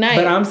text him good night.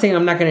 But I'm saying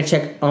I'm not going to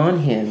check on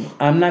him.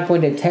 I'm not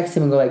going to text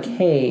him and go like,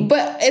 hey...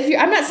 But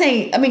I'm not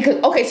saying... I mean,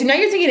 okay, so now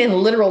you're thinking in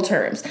literal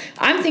terms.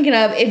 I'm thinking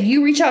of if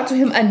you reach out to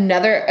him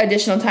another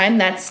additional time,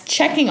 that's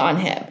checking on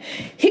him.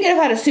 He could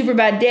have had a super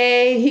bad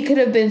day. He could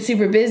have been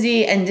super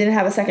busy and didn't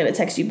have a second to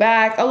text you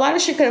back. A lot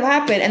of shit could have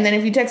happened. And then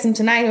if you text him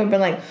tonight, he would have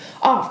been like,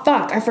 oh,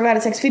 fuck, I forgot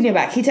to text Feeding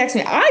back. He texts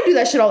me. I do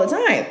that shit all the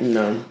time.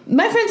 No.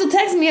 My friends will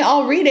text me,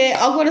 I'll read it,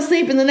 I'll go to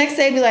sleep, and the next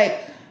day I'll be like,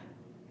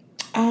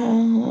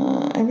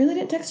 I really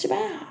didn't text you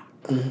back.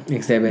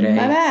 Exhibit A.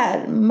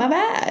 My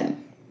bad.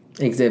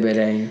 Exhibit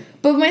A.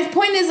 But my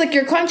point is, like,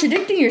 you're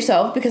contradicting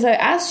yourself because I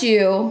asked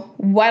you,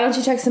 why don't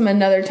you text him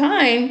another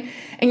time?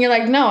 And you're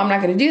like, no, I'm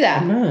not going to do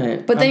that. I'm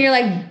not. But then you're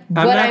like,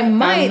 I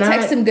might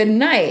text him good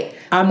night.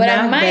 But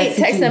I might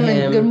text him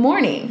good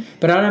morning.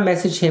 But I don't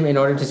message him in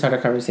order to start a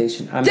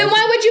conversation. Then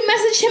why would you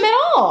message him at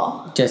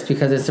all? Just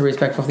because it's a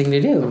respectful thing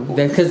to do.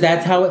 Because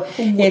that's how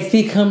it's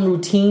become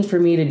routine for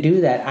me to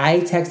do that. I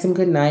text him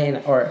good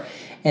night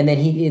and then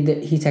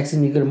he texts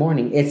me good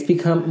morning. It's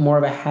become more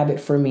of a habit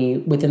for me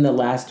within the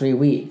last 3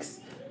 weeks.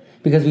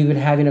 Because we've been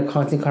having a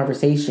constant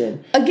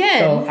conversation. Again.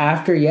 So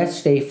after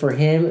yesterday, for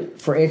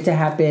it to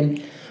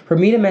happen, for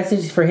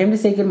him to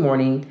say good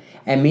morning,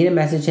 and me to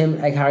message him,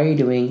 like, how are you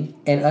doing?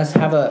 And us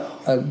have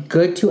a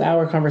good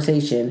 2-hour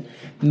conversation.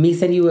 Me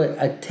send you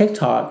a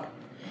TikTok,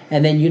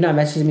 and then you not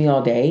messaging me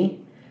all day.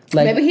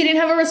 Like, maybe he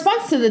didn't have a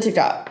response to the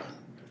TikTok.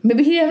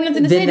 Maybe he didn't have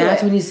nothing to say to it. Then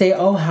that's when you say,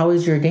 oh, how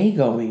is your day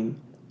going?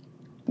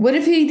 What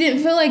if he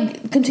didn't feel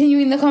like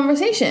continuing the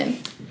conversation?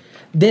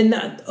 Then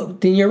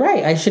you're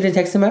right. I shouldn't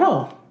text him at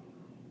all.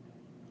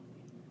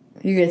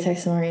 You're going to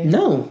text him, are you?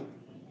 No.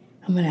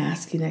 I'm going to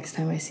ask you next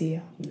time I see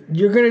you.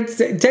 You're going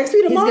to text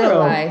me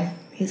tomorrow.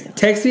 He's going to lie.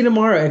 Text me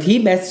tomorrow. If he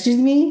messages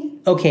me,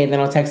 okay, then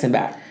I'll text him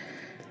back.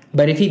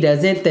 But if he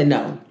doesn't, then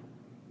no.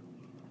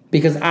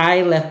 Because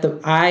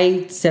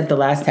I sent the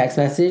last text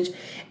message,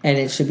 and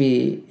he should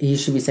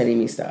be sending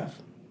me stuff.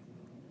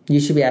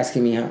 You should be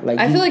asking me how. Like,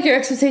 I feel like your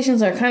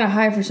expectations are kind of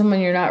high for someone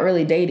you're not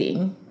really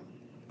dating.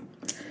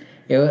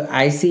 We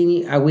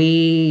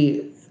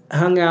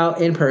hung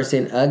out in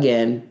person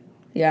again.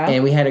 Yeah.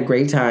 And we had a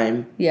great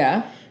time.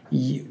 Yeah.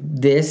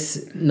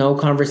 No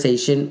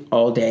conversation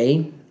all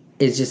day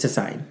is just a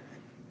sign.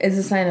 It's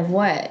a sign of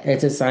what?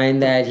 It's a sign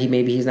that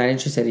he's not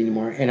interested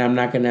anymore. And I'm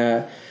not going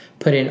to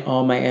put in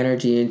all my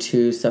energy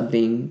into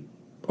something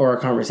or a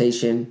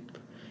conversation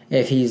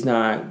if he's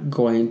not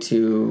going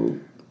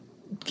to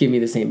give me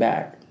the same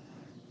back.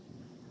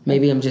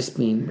 Maybe I'm just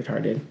being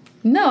retarded.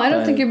 No, I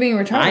don't think you're being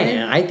retarded. I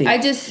am. I think.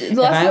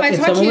 The last time I talked to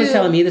you, if someone was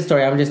telling me the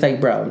story, I'm just like,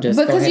 bro, just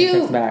go ahead and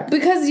text back.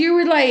 Because you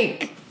were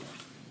like,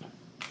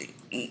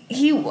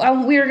 we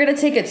were gonna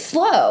take it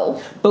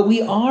slow. But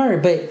we are.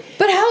 But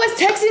how is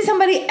texting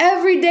somebody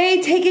every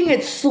day taking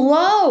it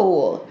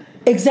slow?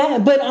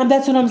 Exactly. But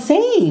that's what I'm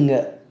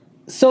saying.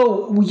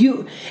 So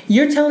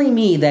you're telling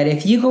me that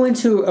if you go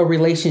into a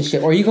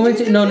relationship or you go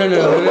into no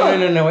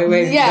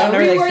wait yeah,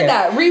 reword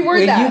that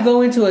when you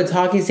go into a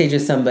talking stage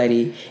with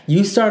somebody,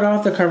 you start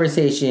off the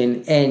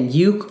conversation and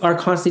you are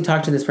constantly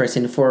talking to this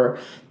person for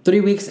 3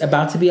 weeks,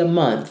 about to be a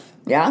month.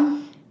 Yeah.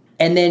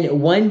 And then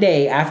one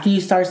day after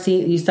you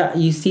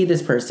see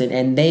this person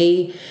and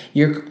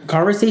your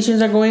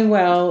conversations are going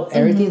well,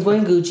 everything's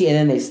going Gucci, and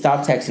then they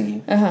stop texting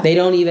you. Uh-huh. They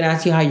don't even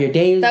ask you how your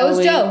day is going. That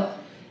was Joe.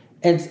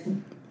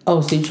 And oh,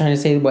 so you're trying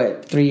to say,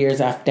 what, 3 years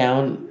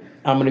down,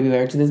 I'm going to be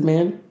married to this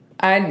man?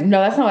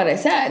 No, that's not what I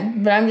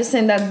said. But I'm just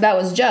saying that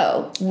was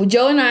Joe.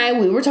 Joe and I,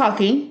 we were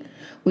talking.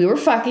 We were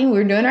fucking. We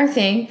were doing our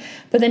thing.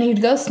 But then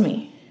he'd ghost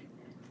me.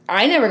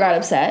 I never got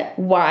upset.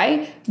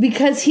 Why?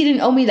 Because he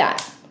didn't owe me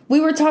that. We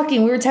were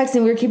talking, we were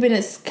texting, we were keeping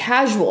it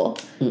casual.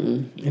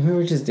 And we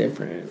were just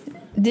different.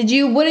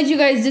 What did you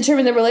guys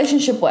determine the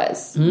relationship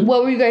was?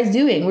 What were you guys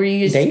doing? Were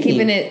you just dating.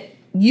 keeping it,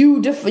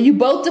 you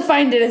both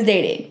defined it as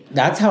dating?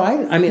 That's how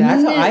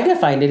that's how I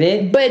defined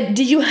it. But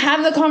did you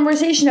have the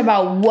conversation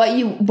about what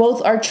you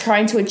both are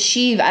trying to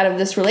achieve out of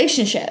this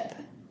relationship?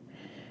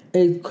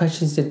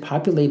 Questions did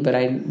populate, but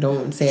I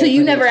don't say. So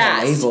you never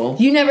asked. Label.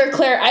 You never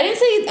I didn't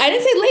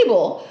say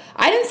label.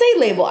 I didn't say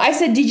label. I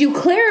said, did you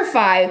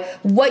clarify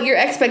what your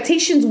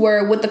expectations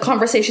were with the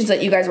conversations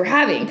that you guys were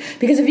having?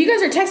 Because if you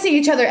guys are texting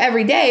each other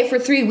every day for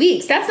 3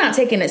 weeks, that's not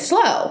taking it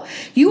slow.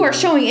 You are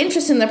showing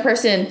interest in the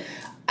person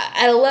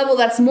at a level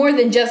that's more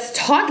than just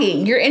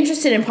talking. You're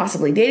interested in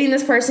possibly dating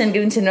this person,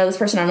 getting to know this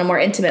person on a more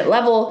intimate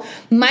level.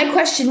 My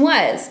question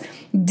was,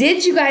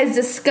 did you guys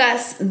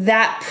discuss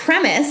that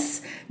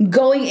premise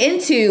going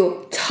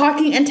into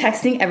talking and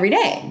texting every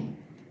day?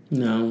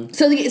 No.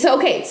 So there's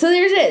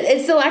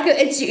it.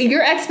 It's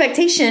your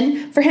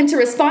expectation for him to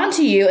respond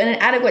to you in an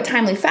adequate,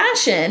 timely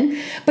fashion,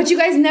 but you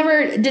guys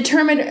never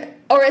determined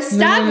or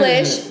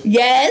established. No.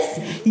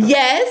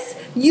 Yes.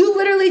 You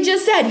literally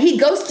just said he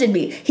ghosted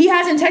me. He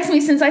hasn't texted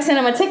me since I sent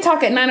him a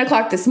TikTok at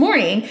 9:00 this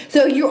morning.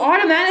 So you're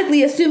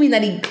automatically assuming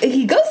that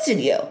he ghosted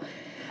you.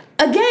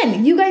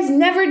 Again, you guys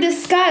never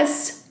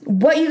discussed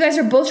what you guys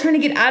are both trying to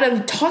get out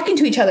of talking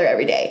to each other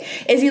every day.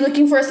 Is he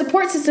looking for a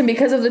support system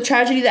because of the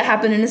tragedy that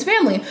happened in his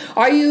family?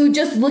 Are you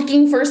just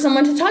looking for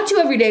someone to talk to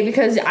every day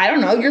because, I don't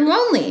know, you're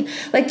lonely?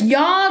 Like,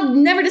 y'all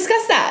never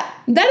discuss that.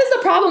 That is the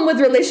problem with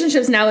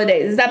relationships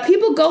nowadays, is that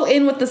people go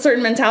in with a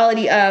certain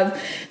mentality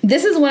of,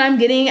 this is what I'm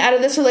getting out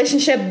of this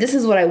relationship, this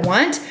is what I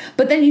want,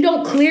 but then you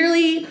don't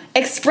clearly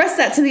express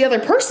that to the other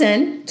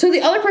person, so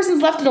the other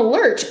person's left in a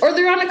lurch, or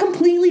they're on a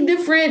completely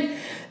different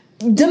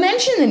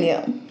dimension than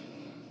you.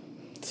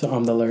 So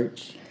I'm the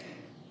lurch.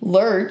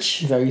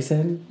 Lurch? Is that what you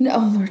said? No,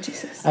 Lord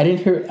Jesus. I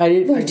didn't.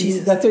 Lord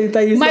Jesus. That's what you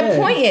thought you said. My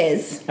point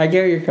is, I get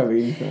where you're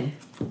coming from.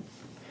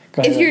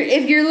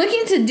 If you're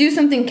looking to do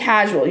something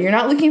casual, you're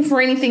not looking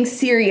for anything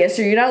serious,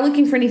 or you're not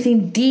looking for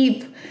anything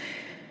deep,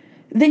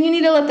 then you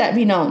need to let that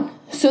be known.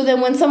 So then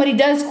when somebody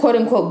does, quote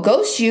unquote,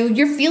 ghost you,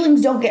 your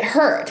feelings don't get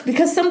hurt.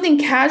 Because something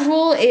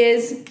casual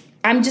is,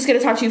 I'm just going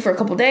to talk to you for a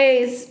couple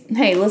days.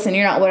 Hey, listen,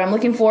 you're not what I'm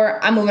looking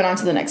for. I'm moving on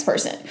to the next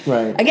person.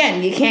 Right.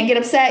 Again, you can't get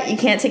upset. You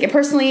can't take it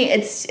personally.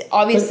 It's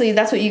obviously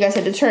that's what you guys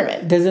had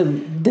determined.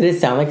 Did it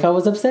sound like I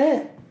was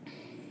upset?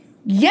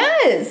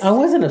 Yes. I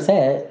wasn't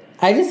upset.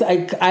 I'm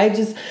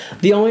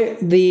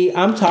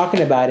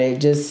talking about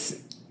it just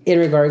in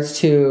regards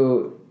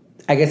to,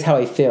 I guess, how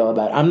I feel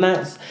about it. I'm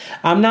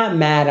not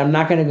mad. I'm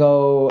not going to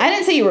go. I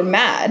didn't say you were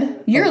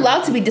mad. You're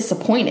allowed to be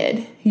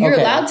disappointed. You're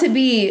allowed to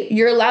be.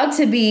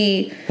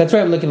 That's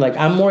what I'm looking like.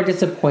 I'm more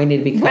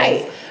disappointed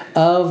because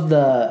of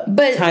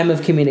the time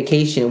of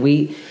communication.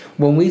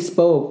 When we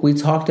spoke, we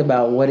talked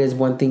about what is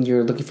one thing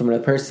you're looking from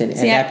another person.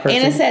 See, that person,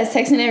 Anna says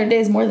texting every day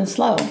is more than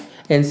slow.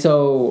 And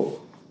so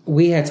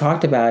we had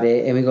talked about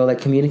it, and we go, like,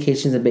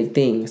 communication is a big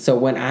thing. So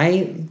when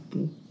I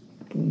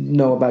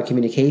know about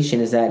communication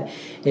is that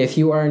if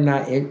you are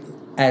not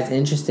as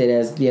interested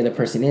as the other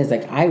person is,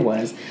 like I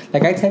was,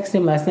 like I texted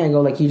him last night, I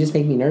go, like, you just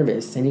make me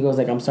nervous. And he goes,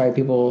 like, I'm sorry,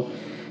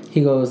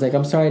 he goes, like,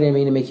 I'm sorry I didn't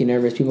mean to make you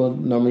nervous. People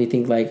normally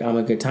think, like, I'm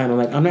a good time. I'm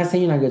like, I'm not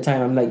saying you're not a good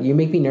time. I'm like, you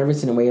make me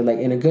nervous in a way, like,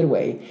 in a good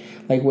way.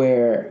 Like,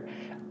 where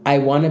I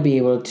want to be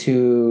able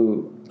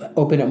to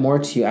open up more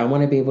to you. I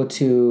want to be able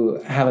to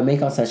have a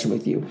makeout session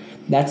with you.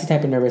 That's the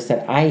type of nervous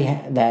that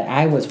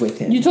I was with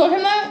him. You told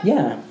him that?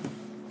 Yeah.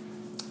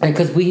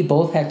 Because we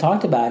both had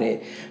talked about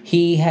it.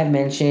 He had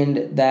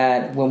mentioned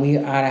that when we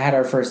had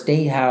our first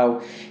date,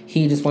 how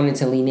he just wanted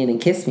to lean in and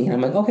kiss me. And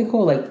I'm like, okay,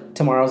 cool. Like,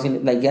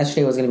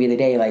 yesterday was going to be the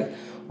day. Like,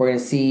 we're going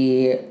to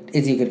see,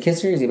 is he a good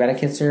kisser? Is he a bad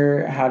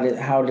kisser?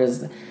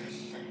 Is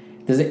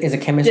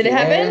it chemistry? Did it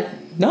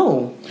happen?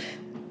 No.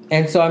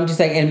 And so I'm just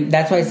like, and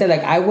that's why I said,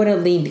 like, I would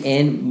have leaned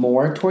in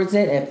more towards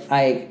it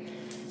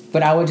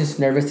but I was just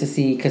nervous to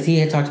see, because he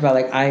had talked about,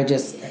 like,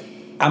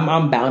 I'm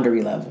on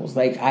boundary levels.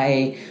 Like,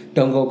 I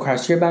don't go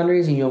across your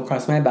boundaries and you don't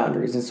cross my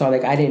boundaries. And so,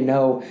 like, I didn't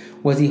know,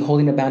 was he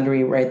holding a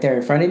boundary right there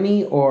in front of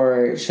me,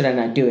 or should I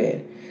not do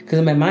it? Because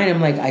in my mind,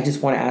 I'm like, I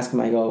just want to ask him.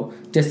 I go,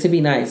 just to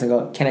be nice, I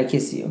go, can I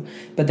kiss you?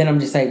 But then I'm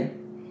just like,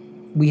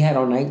 we had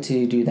all night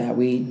to do that.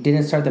 We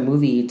didn't start the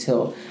movie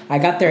till, I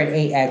got there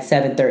at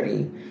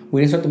 7:30. We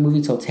didn't start the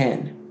movie till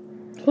 10.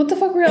 What the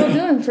fuck were y'all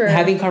doing for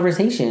having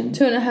conversation?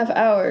 2.5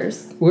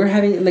 hours. We were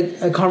having,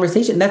 like, a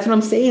conversation. That's what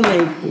I'm saying.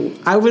 Like,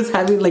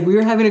 we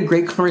were having a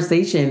great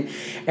conversation.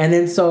 And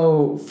then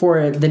so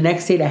for the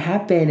next day to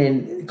happen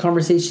and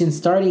conversation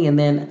starting, and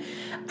then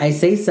I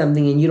say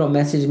something and you don't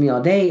message me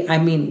all day. I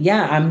mean,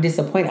 yeah, I'm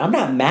disappointed. I'm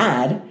not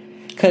mad.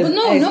 Well,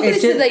 no, nobody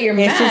said that you're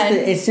mad.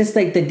 It's just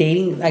like the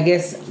dating, I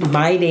guess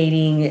my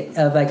dating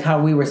of, like,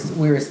 how we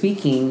were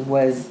speaking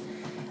was,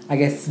 I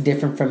guess,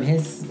 different from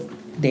his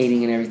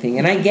dating and everything.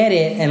 And I get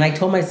it. And I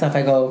told myself,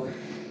 I go,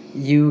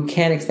 you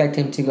can't expect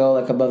him to go,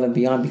 like, above and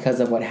beyond because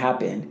of what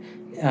happened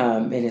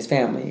in his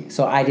family.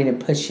 So I didn't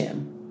push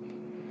him.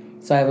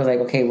 So I was like,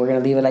 okay, we're going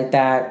to leave it like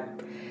that.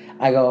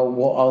 I go,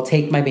 well, I'll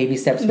take my baby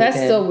steps with him. That's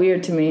still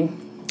weird to me.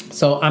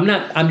 So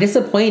I'm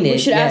disappointed. We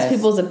should ask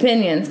people's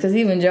opinions, because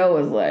even Joe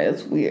was like,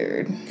 it's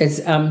weird.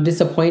 I'm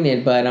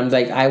disappointed, but I'm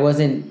like, I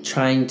wasn't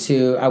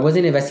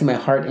investing my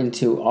heart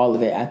into all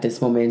of it at this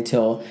moment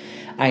until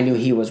I knew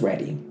he was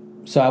ready.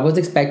 So I was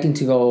expecting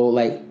to go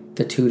like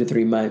the 2 to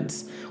 3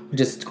 months,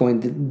 just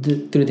going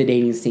through the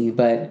dating scene.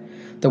 But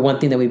the one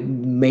thing that we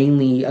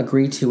mainly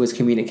agreed to was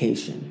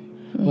communication.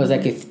 Mm-hmm. Was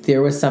like, if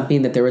there was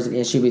something that there was an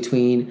issue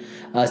between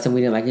us and we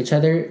didn't like each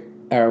other,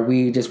 or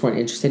we just weren't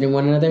interested in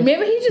one another.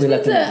 Maybe he just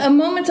needs a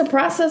moment to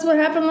process what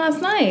happened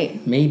last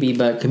night. Maybe,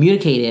 but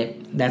communicate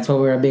it. That's what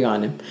we're big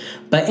on.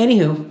 But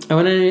anywho, I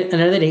went on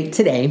another date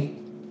today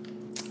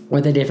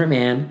with a different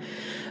man.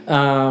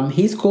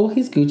 He's cool.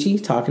 He's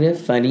Gucci, talkative,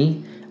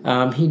 funny.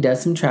 He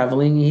does some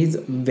traveling. He's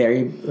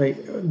very, like,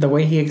 the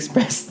way he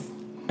expressed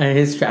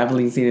his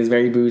traveling scene is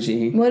very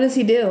bougie. What does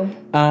he do?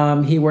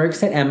 He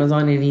works at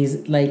Amazon, and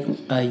he's like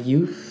a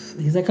youth.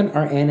 He's like an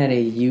RN at a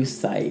youth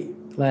site.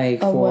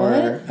 Like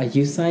a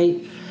youth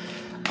site.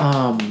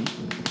 So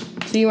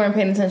you weren't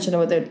paying attention to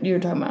what you were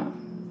talking about?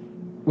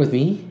 With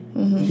me?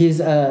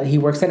 Mm-hmm. He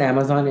works at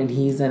Amazon, and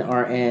he's an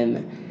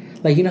RN.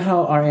 Like, you know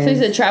how RN... So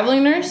he's a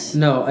traveling nurse?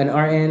 No, an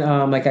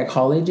RN like at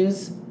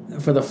colleges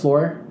for the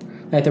floor.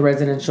 Like the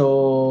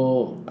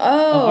residential... RA.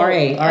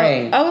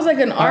 I was like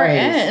an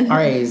RN.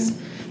 RAs.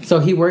 So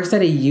he works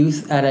at a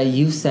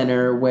youth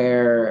center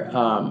where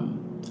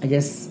I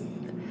guess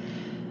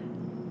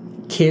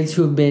kids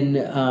who've been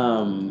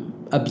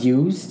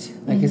abused,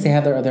 I guess they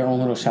have their own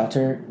little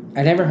shelter.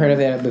 I never heard of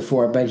it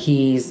before, but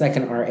he's like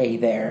an RA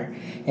there,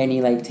 and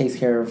he like takes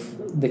care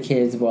of the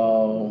kids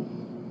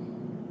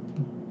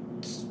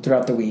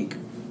throughout the week.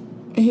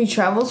 He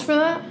travels for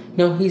that?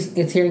 No,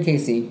 it's here in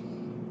KC.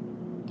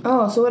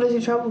 Oh, so what does he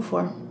travel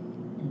for?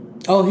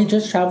 Oh, he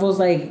just travels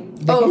like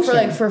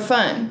vacation. for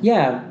fun.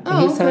 Yeah.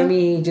 Oh, He's telling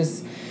me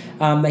just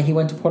that he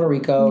went to Puerto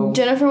Rico.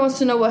 Jennifer wants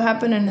to know what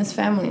happened in his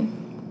family.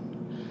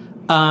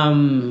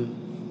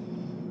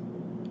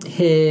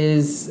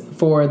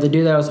 For the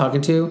dude that I was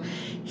talking to,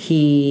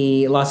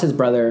 he lost his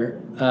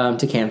brother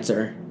to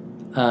cancer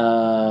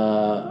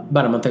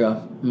about a month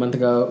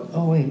ago.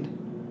 Oh wait.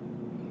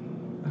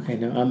 Okay,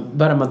 no,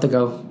 about a month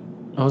ago.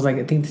 I was like,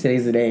 I think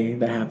today's the day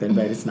that happened,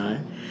 but it's not.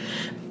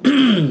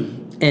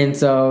 And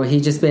so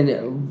he's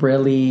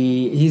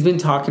been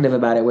talkative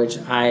about it, which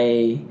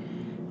I'm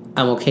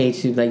okay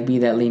to like be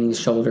that leaning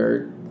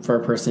shoulder for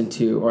a person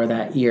or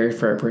that ear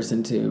for a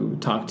person to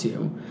talk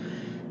to.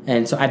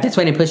 And so that's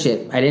why I didn't push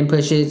it. I didn't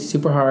push it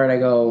super hard. I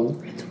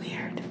go, it's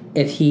weird.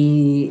 If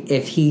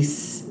he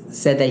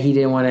said that he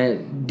didn't want to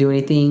do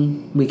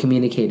anything, we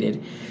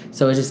communicated.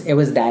 So it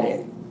was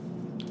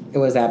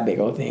that big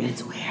old thing.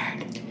 It's weird.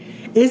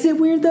 Is it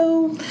weird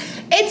though?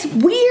 It's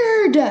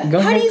weird.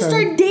 How do you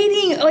start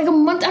dating like a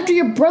month after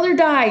your brother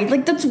died?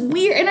 Like, that's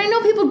weird. And I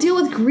know people deal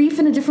with grief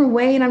in a different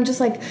way, and I'm just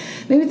like,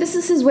 maybe this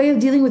is his way of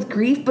dealing with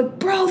grief, but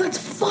bro, that's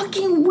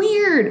fucking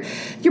weird.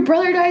 Your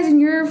brother dies and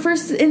your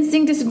first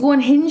instinct is to go on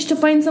Hinge to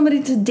find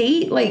somebody to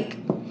date. Like,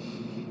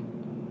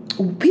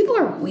 people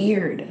are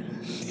weird.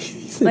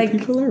 Like,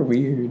 people are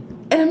weird.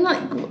 And I'm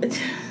not...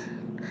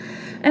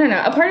 I don't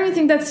know. A part of me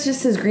thinks that's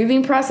just his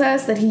grieving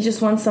process, that he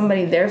just wants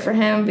somebody there for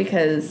him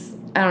because,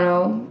 I don't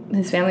know,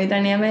 his family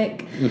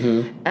dynamic.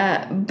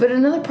 Mm-hmm. But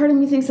another part of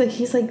me thinks like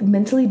he's like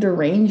mentally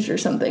deranged or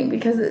something,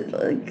 because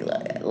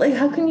like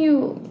how can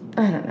you...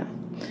 I don't know.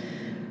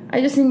 I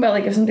just think about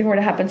like if something were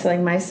to happen to like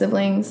my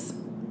siblings,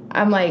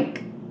 I'm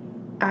like,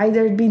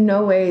 there'd be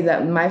no way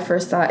that my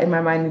first thought in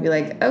my mind would be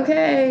like,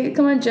 okay,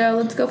 come on, Joe,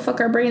 let's go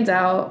fuck our brains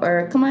out,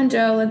 or come on,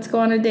 Joe, let's go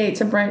on a date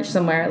to brunch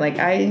somewhere. Like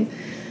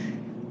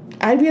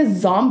I'd be a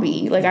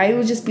zombie. Like, I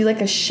would just be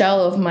like a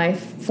shell of my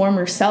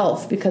former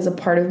self because a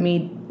part of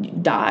me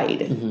died.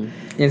 Mm-hmm.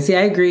 And see,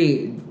 I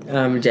agree,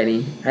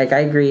 Jenny. Like,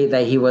 I agree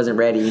that he wasn't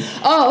ready.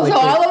 Oh, so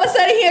all of a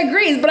sudden he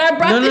agrees, but I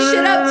brought this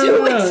shit up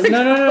 2 weeks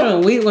ago. No.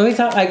 When we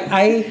talk, like,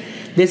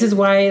 this is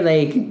why,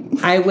 like,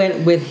 I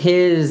went with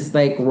his,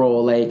 like,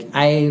 role. Like,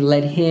 I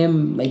let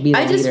him, like, be the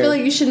leader. I just feel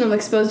like you shouldn't have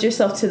exposed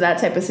yourself to that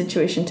type of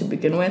situation to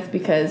begin with,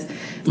 because...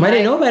 I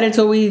didn't know about it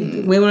until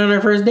we went on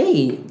our first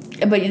date.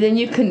 But then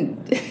you can...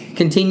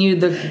 Continue.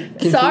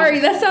 Sorry,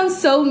 that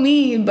sounds so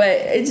mean, but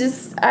it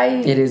just...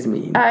 It is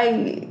mean.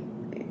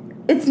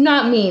 It's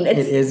not mean. It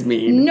is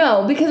mean.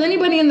 No, because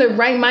anybody in their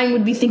right mind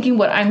would be thinking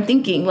what I'm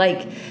thinking.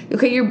 Like,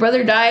 okay, your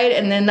brother died,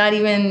 and then not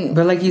even...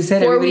 But like you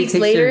said, 4 everybody weeks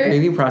takes later, their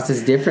grieving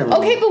process differently.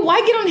 Okay, but why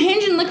get on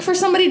Hinge and look for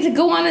somebody to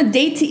go on a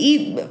date to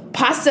eat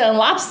pasta and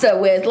lobster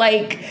with?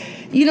 Like,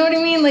 you know what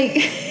I mean? Like,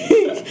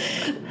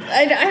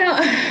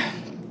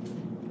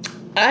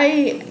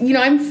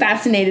 I'm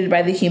fascinated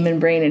by the human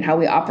brain and how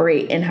we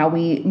operate and how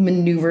we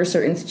maneuver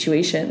certain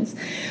situations.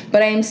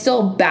 But I am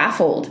still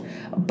baffled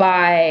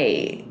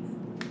by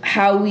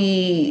how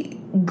we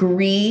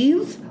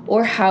grieve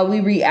or how we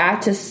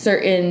react to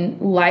certain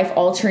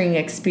life-altering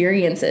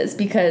experiences,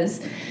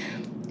 because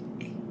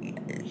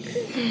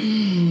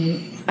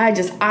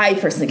I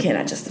personally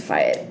cannot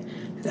justify it.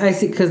 I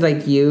see, because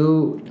like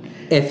you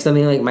if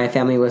something like my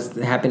family was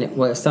happening,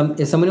 if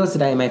somebody was to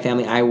die in my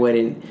family, I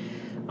wouldn't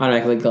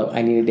automatically go,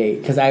 I need a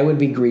date, because I would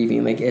be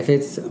grieving. Like if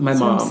it's my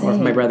mom or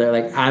my brother,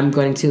 like I'm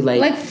going to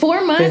like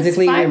 4 months,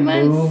 physically 5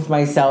 remove months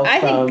myself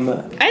from.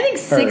 I think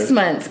 6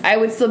 months. I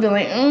would still be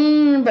like,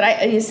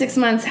 but 6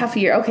 months, half a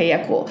year. Okay,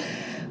 yeah, cool.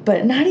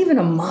 But not even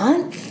a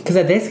month. Because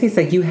in this case,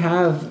 like you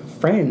have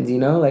friends, you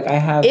know, like I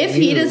have. Does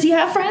he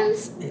have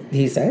friends?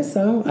 He says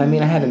so. I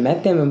mean, I haven't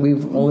met them, and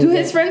we've only. Do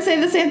his friends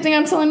say the same thing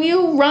I'm telling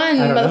you? Run,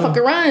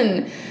 motherfucker,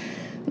 run.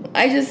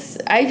 I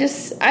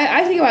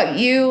think about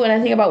you, and I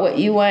think about what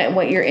you want and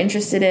what you're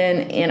interested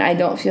in, and I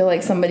don't feel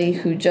like somebody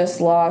who just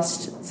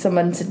lost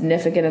someone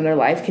significant in their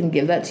life can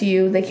give that to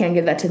you. They can't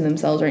give that to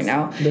themselves right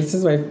now.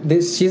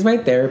 She's my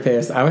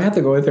therapist. I would have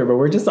to go with her, but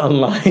we're just on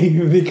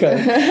live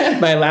because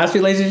my last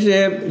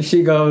relationship,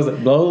 she goes,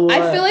 blah, blah.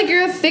 I feel like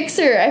you're a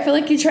fixer. I feel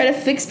like you try to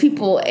fix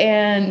people,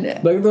 and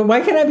but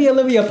why can't I be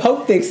Olivia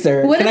Pope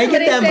fixer? Can I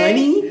get that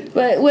money?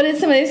 But what did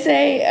somebody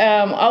say?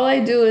 All I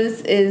do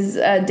is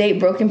date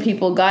broken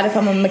people. God, if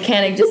I'm a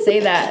mechanic, just say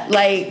that.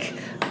 Like,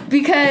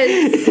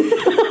 because...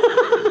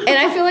 And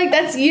I feel like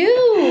that's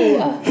you.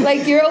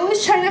 Like, you're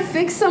always trying to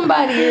fix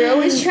somebody. You're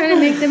always trying to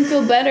make them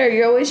feel better.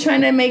 You're always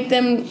trying to make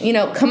them,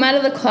 come out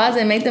of the closet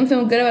and make them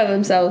feel good about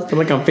themselves. I feel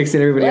like I'm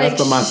fixing everybody else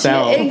but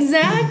myself.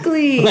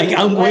 Exactly. Like,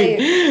 I'm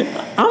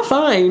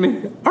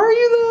fine. Are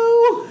you,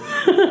 though?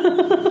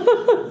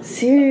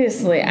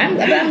 Seriously, I'm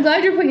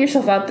glad you're putting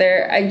yourself out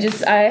there.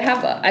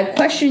 I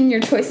question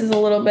your choices a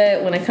little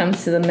bit when it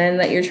comes to the men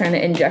that you're trying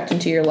to inject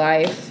into your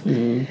life.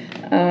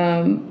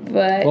 Mm-hmm.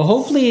 But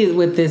hopefully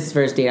with this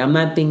first date, I'm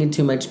not thinking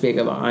too much big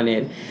on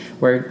it.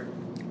 Where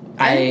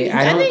I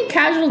think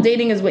casual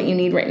dating is what you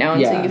need right now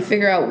until you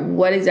figure out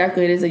what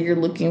exactly it is that you're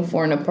looking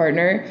for in a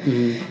partner,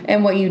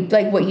 and what you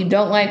like, what you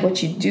don't like,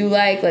 what you do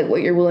like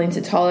what you're willing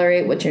to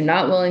tolerate, what you're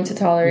not willing to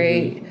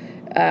tolerate.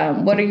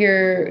 What are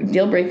your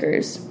deal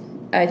breakers?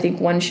 I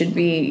think one should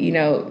be,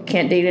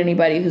 can't date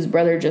anybody whose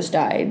brother just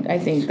died. I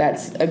think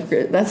that's a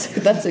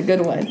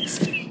good one.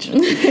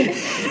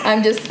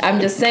 I'm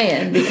just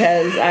saying,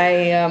 because I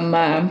am.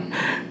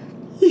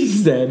 You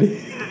said.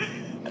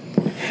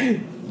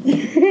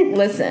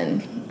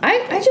 Listen,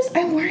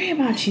 I worry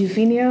about you,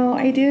 Fino.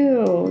 I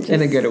do. Just,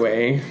 in a good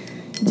way.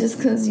 Just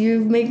because you're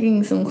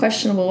making some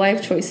questionable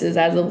life choices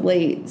as of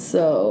late,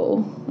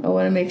 so I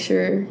want to make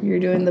sure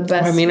you're doing the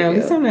best. I mean, at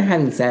least I'm not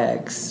having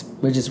sex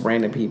with just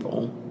random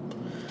people.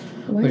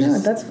 Why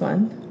not? That's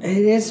fun. It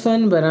is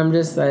fun, but I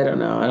don't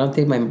know. I don't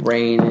think my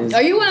brain is...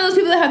 Are you one of those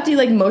people that have to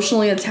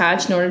emotionally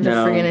attach in order to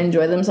friggin'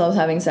 enjoy themselves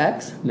having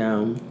sex?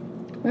 No.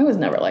 I was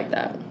never like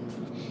that.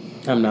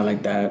 I'm not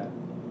like that.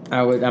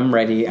 I'm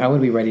ready. I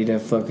would be ready to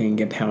fucking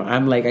get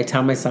pounded. I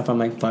tell myself,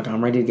 fuck,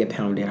 I'm ready to get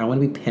pounded. I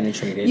want to be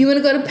penetrated. You want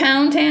to go to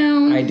Pound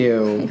Town? I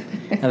do.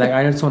 And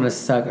I just want to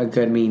suck a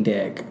good mean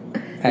dick.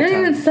 You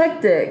don't even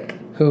suck dick.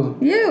 Who?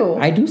 You.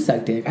 I do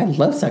suck dick. I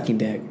love sucking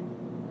dick.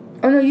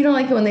 Oh, no, you don't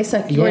like it when they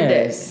suck your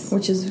dick,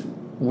 which is...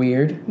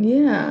 Weird?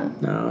 Yeah.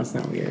 No, it's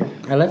not weird.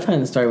 I love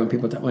telling the story when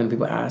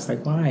people ask,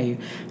 why?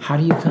 How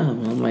do you come?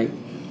 And I'm like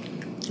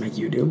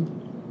you do.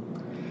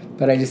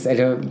 But I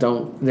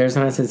don't. There's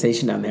not a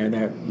sensation down there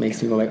that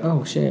makes me go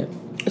oh shit.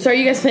 So are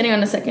you guys planning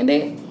on a second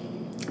date?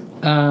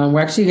 We're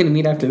actually gonna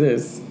meet after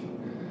this.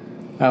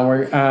 He's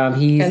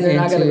and they're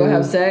not gonna go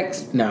have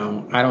sex?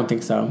 No, I don't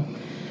think so.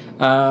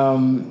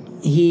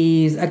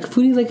 He's a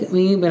foodie like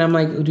me, but I'm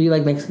like, do you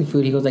like Mexican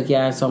food? He goes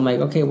yeah. So I'm like,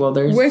 okay, well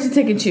there's. Where's he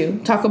taking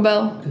you? Taco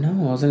Bell?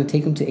 No, I was gonna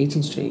take him to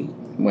 18th Street.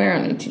 Where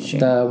on 18th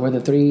Street? Where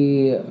the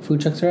 3 food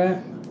trucks are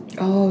at.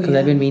 Oh, yeah. Because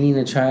I've been meaning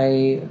to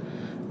try.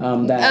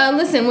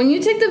 Listen, when you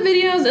take the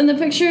videos and the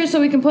pictures so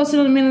we can post it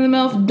on the Man in the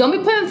Milf, don't be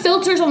putting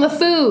filters on the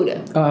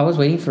food. Oh, I was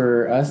waiting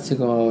for us to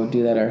go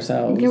do that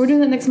ourselves. Okay, we're doing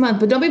that next month,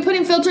 but don't be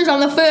putting filters on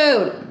the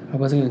food. I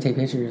wasn't going to take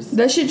pictures.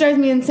 That shit drives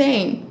me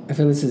insane. I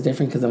feel this is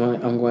different because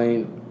I'm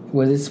going...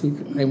 this week?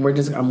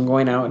 I'm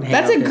going out and hang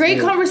That's out a great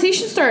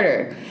conversation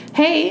starter.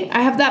 Hey,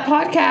 I have that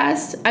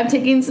podcast. I'm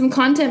taking some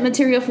content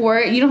material for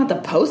it. You don't have to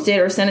post it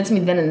or send it to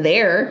me then and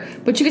there,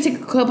 but you could take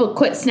a couple of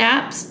quick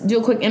snaps, do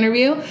a quick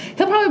interview.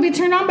 He'll probably be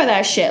turned on by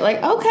that shit.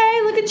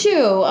 Okay, look at you.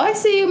 Oh, I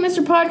see you,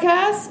 Mr.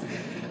 Podcast.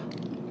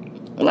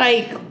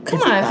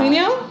 Come on,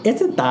 Fino.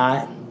 It's a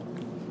thought.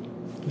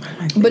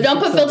 But don't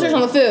put filters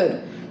on the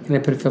food. Can I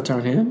put a filter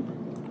on him?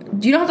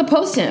 You don't have to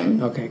post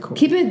him. Okay, cool.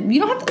 Keep it. You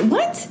don't have to.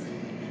 What?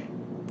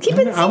 Keep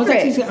it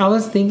secret. I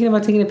was thinking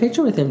about taking a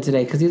picture with him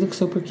today because he looks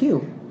super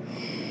cute.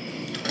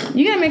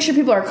 You gotta make sure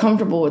people are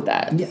comfortable with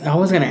that. Yeah, I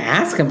was gonna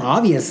ask him,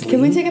 obviously.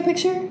 Can we take a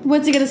picture?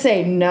 What's he gonna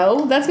say?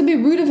 No? That's gonna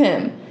be rude of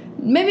him.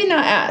 Maybe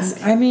not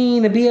ask. I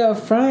mean, to be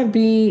upfront,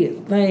 be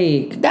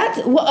like...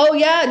 oh,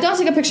 yeah? Don't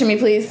take a picture of me,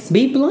 please.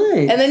 Be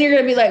blunt. And then you're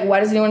gonna be like, why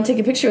doesn't he want to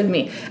take a picture with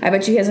me? I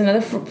bet you he has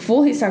another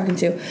fool he's talking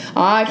to.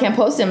 Oh, I can't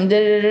post him.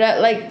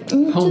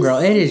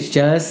 Homegirl, it is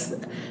just...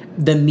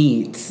 the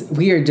meets.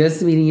 We are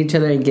just meeting each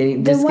other and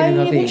getting... Then why do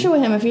you need a picture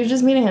with him if you're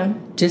just meeting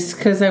him? Just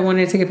because I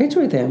wanted to take a picture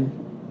with him.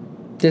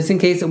 Just in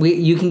case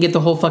you can get the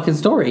whole fucking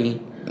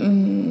story.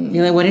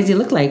 You're like, what does he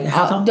look like?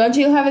 Don't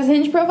you have his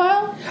Hinge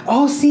profile?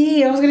 Oh,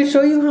 see, I was going to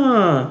show you,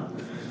 huh?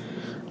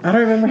 I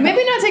don't remember.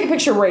 Maybe not take a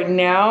picture right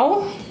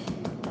now.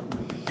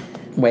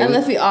 Wait.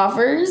 Unless he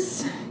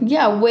offers.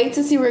 Yeah, wait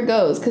to see where it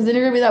goes. Because then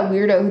you're going to be that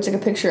weirdo who took a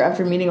picture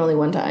after meeting only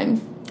one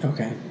time.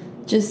 Okay.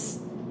 Just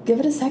give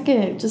it a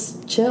second.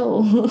 Just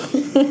chill.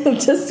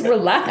 Just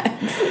relax.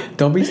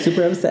 Don't be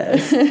super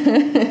obsessed.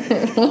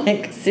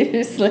 Like,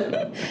 seriously.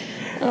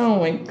 Oh,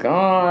 my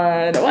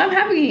God. Well, I'm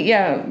happy.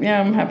 Yeah,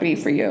 I'm happy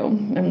for you.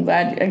 I'm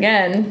glad,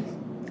 again,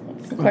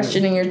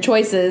 questioning your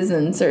choices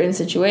and certain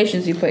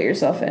situations you put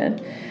yourself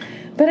in.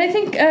 But I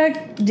think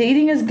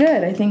dating is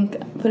good. I think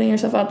putting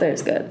yourself out there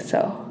is good.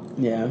 So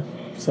yeah.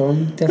 So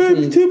I'm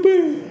definitely. I'm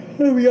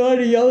super. I'm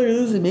yawning. Y'all are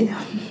losing me.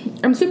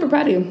 I'm super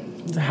proud of you.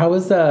 How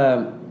was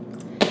the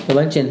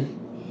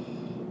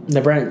luncheon?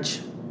 The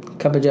brunch?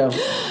 Cup of Joe.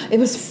 It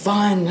was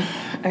fun.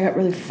 I got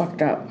really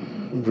fucked up.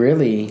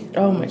 Really?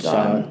 Oh my God.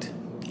 Shocked.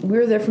 We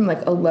were there from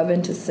like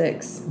 11 to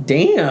 6.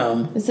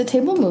 Damn. Is the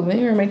table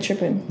moving or am I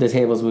tripping? The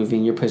table's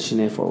moving. You're pushing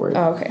it forward.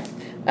 Oh, okay.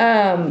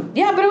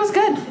 Yeah, but it was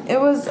good. It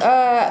was,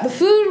 the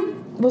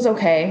food was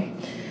okay.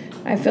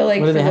 I feel like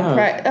what did they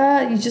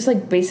have? You just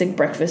like basic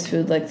breakfast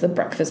food, like the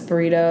breakfast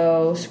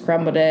burrito,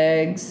 scrambled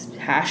eggs,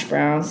 hash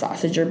browns,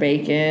 sausage or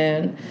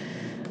bacon.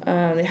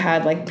 They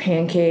had like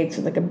pancakes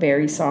with like a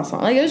berry sauce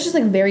on. Like it was just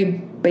like very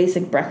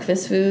basic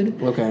breakfast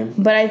food. Okay.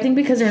 But I think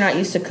because they're not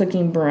used to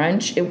cooking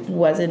brunch, it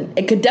wasn't.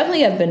 It could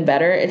definitely have been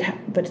better.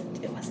 But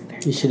it wasn't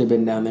very. You should have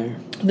been down there.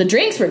 The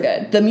drinks were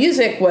good. The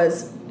music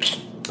was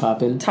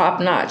popping, top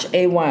notch,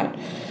 A1.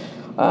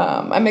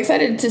 I'm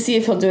excited to see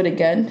if he'll do it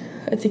again.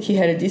 I think he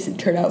had a decent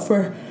turnout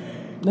for.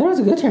 That was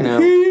a good turnout.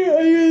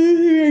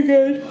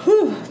 Good.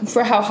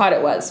 For how hot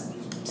it was.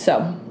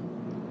 So,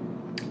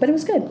 but it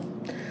was good.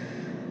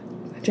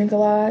 I drink a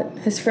lot.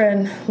 His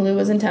friend Lou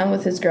was in town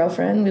with his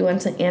girlfriend. We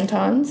went to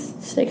Anton's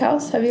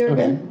Steakhouse. Have you ever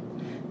been?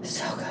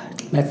 So good.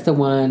 That's the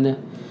one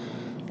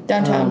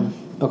downtown.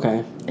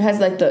 Okay. It has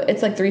like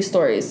it's like 3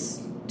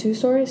 stories. 2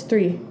 stories?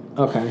 3.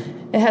 Okay.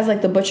 It has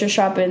like the butcher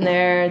shop in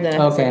there. Then it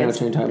has, I know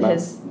what you're talking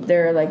about.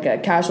 They're like a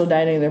casual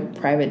dining. They're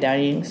private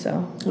dining.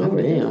 So damn.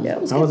 Yeah,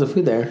 it was How was the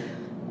food there?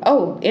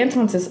 Oh,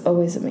 Anton's is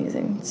always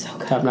amazing. It's so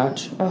good. Top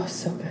notch. Oh,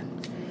 so good.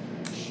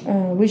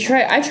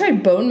 I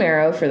tried bone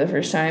marrow for the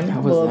first time.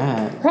 How was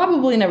that?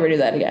 Probably never do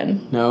that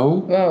again.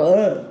 No.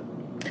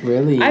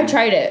 Really? I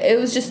tried it. It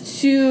was just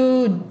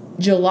too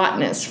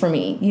gelatinous for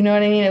me. You know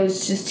what I mean? It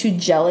was just too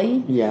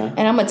jelly. Yeah.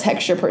 And I'm a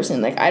texture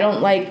person. Like I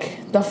don't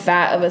like the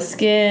fat of a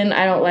skin.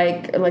 I don't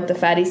like the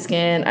fatty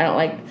skin. I don't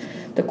like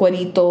the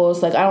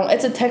cueritos. Like I don't.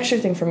 It's a texture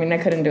thing for me, and I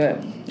couldn't do it.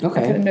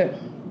 Okay. I couldn't do it.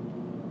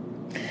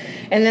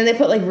 And then they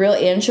put like real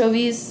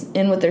anchovies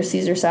in with their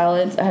Caesar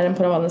salads. I had them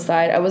put them on the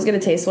side. I was gonna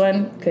taste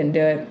one. Couldn't do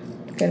it.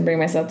 Couldn't bring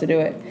myself to do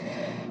it.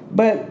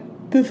 But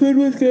the food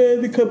was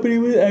good. The company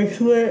was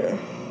excellent.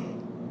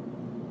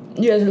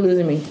 You guys are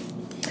losing me.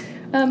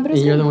 But it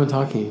was you're good. the one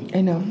talking.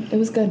 I know. It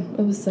was good.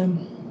 It was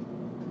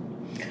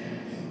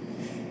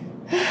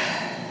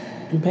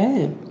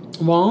bad.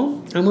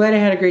 Well, I'm glad I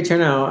had a great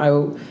turnout.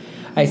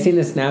 I seen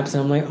the snaps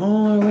and I'm like,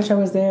 oh, I wish I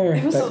was there.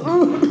 It was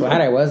glad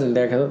I wasn't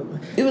there because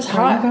it was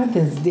hot. I got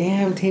this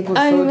damn table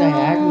so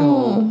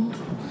diagonal.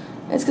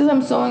 It's because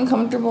I'm so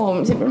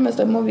uncomfortable. Siempre me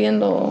estoy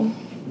moviendo.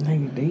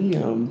 Like,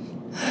 damn.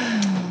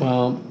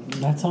 Well,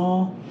 that's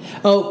all.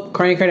 Oh,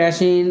 Kourtney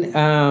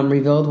Kardashian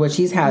revealed what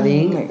she's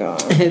having. Oh my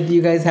God. If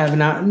you guys have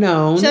not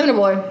known. She's having a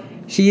boy.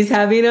 She's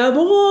having a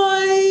boy.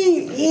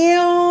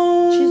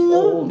 Ew. She's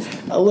old.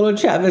 A little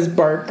Travis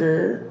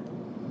Barker.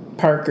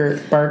 Kudos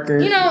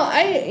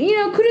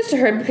to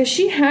her because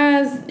she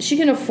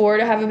can afford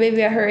to have a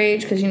baby at her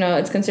age because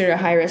it's considered a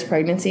high risk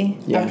pregnancy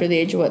after the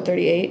age of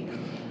 38.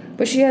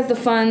 But she has the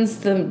funds,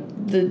 the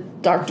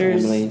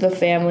doctors, the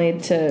family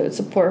to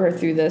support her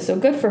through this. So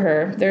good for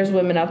her. There's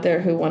women out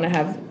there who want to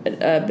have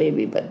a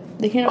baby, but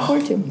they can't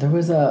afford to. There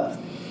was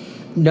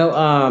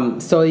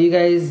so you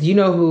guys, you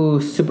know who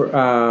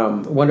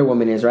Wonder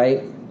Woman is,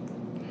 right?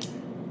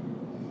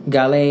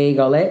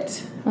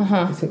 Galette.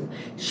 Uh-huh.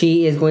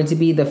 She is going to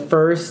be the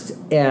first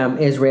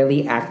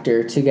Israeli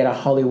actor to get a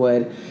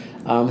Hollywood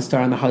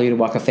star on the Hollywood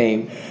Walk of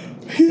Fame.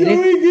 She's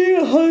already getting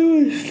a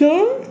Hollywood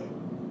star?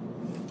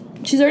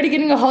 She's already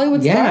getting a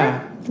Hollywood star?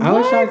 Yeah. I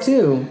was shocked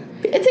too.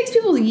 It takes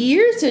people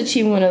years to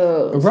achieve one of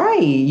those.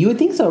 Right. You would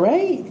think so,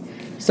 right?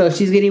 So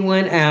she's getting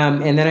one,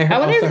 and then I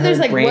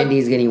heard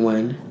Brandy's getting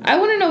one. I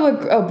want to know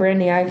what...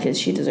 Brandy, because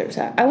she deserves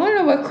that. I want to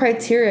know what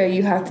criteria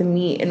you have to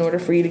meet in order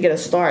for you to get a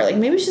star. Like,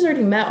 maybe she's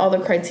already met all the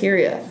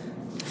criteria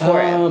for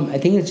it. I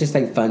think it's just,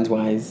 like,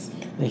 funds-wise.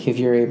 Like, if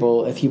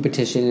you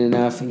petition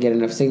enough and get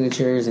enough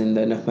signatures and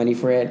enough money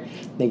for it,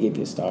 they give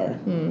you a star.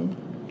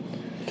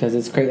 Because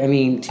it's crazy. I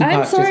mean,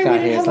 Tupac just got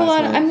his last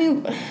month. I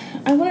mean,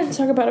 I wanted to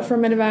talk about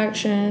affirmative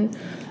action.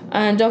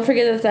 Don't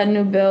forget that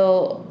new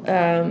bill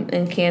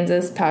in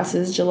Kansas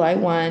passes July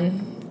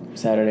 1.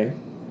 Saturday.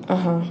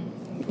 Uh-huh.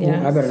 Yeah.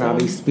 Well, I better not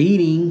be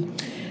speeding.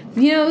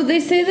 They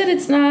say that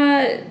it's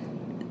not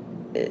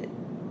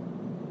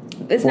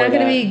going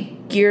to be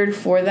geared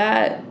for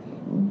that.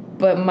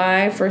 But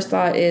my first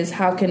thought is,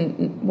 how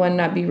can one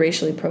not be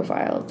racially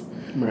profiled?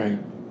 Right.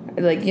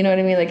 Like, you know what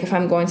I mean? Like, if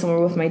I'm going somewhere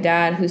with my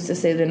dad, who's to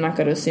say they're not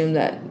going to assume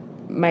that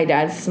my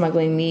dad's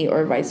smuggling me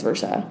or vice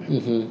versa?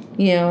 Mm-hmm.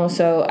 You know,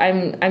 so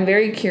I'm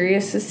very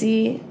curious to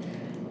see.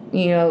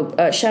 You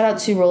know, shout out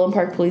to Roland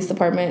Park Police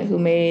Department, who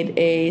made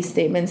a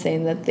statement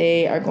saying that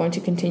they are going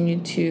to continue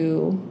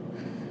to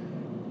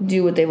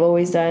do what they've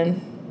always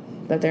done,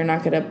 that they're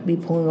not going to be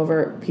pulling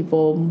over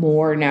people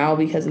more now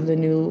because of the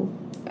new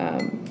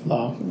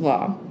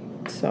law.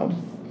 So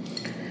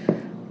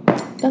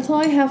that's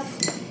all I have.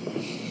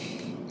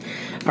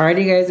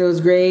 Alrighty, guys, it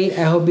was great.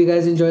 I hope you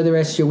guys enjoy the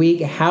rest of your week.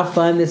 Have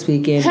fun this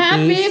weekend.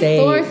 Happy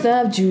 4th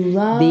of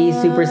July. Be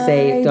super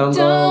safe. Don't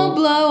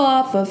blow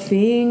off a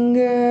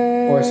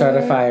finger. Or start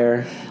a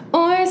fire.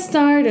 And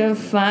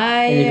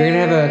if you're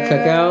going to have a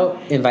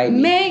cookout, invite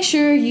me. Make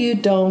sure you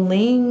don't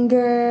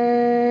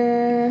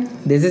linger.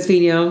 This is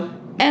Fino.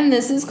 And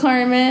this is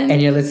Carmen.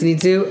 And you're listening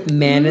to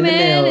Man in the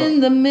Mill. Man in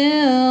the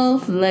Mill.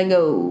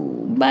 Lego.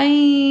 Bye.